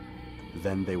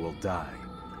 Then they will die.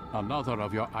 Another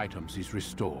of your items is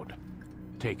restored.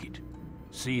 Take it.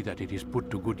 See that it is put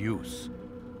to good use.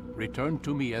 Return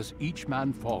to me as each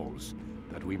man falls,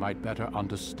 that we might better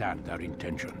understand their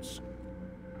intentions.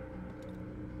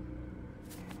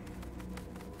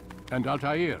 And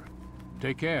Altair,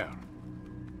 take care.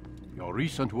 Your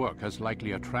recent work has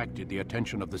likely attracted the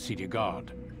attention of the city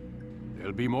guard.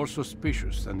 They'll be more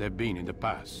suspicious than they've been in the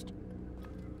past.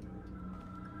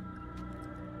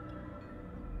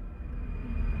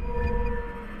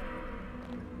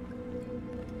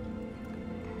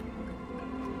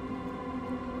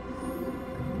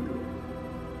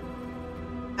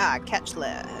 Catch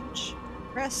ledge.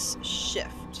 Press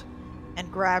shift. And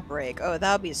grab brake. Oh,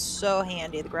 that would be so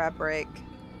handy, the grab brake.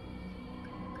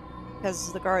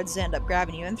 Because the guards end up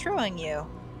grabbing you and throwing you.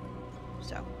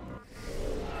 So.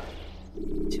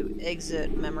 To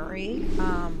exit memory.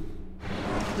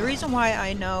 The reason why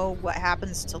I know what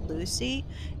happens to Lucy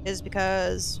is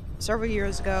because several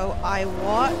years ago I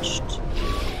watched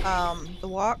the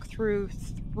walkthrough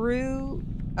through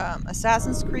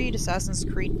Assassin's Creed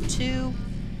 2,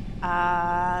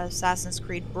 Assassin's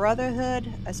Creed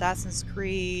Brotherhood, Assassin's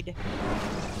Creed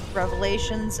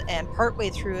Revelations, and partway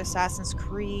through Assassin's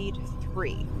Creed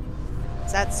 3.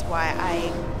 So that's why I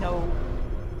know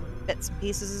bits and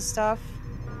pieces of stuff.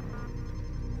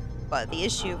 But the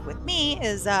issue with me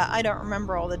is that I don't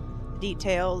remember all the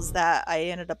details that I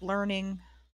ended up learning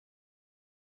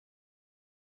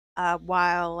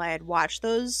while I had watched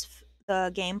the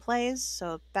gameplays.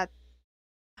 So that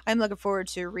I'm looking forward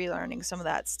to relearning some of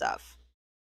that stuff.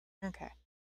 Okay,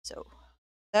 so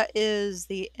that is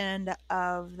the end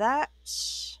of that.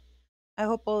 I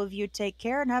hope all of you take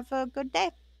care and have a good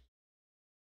day.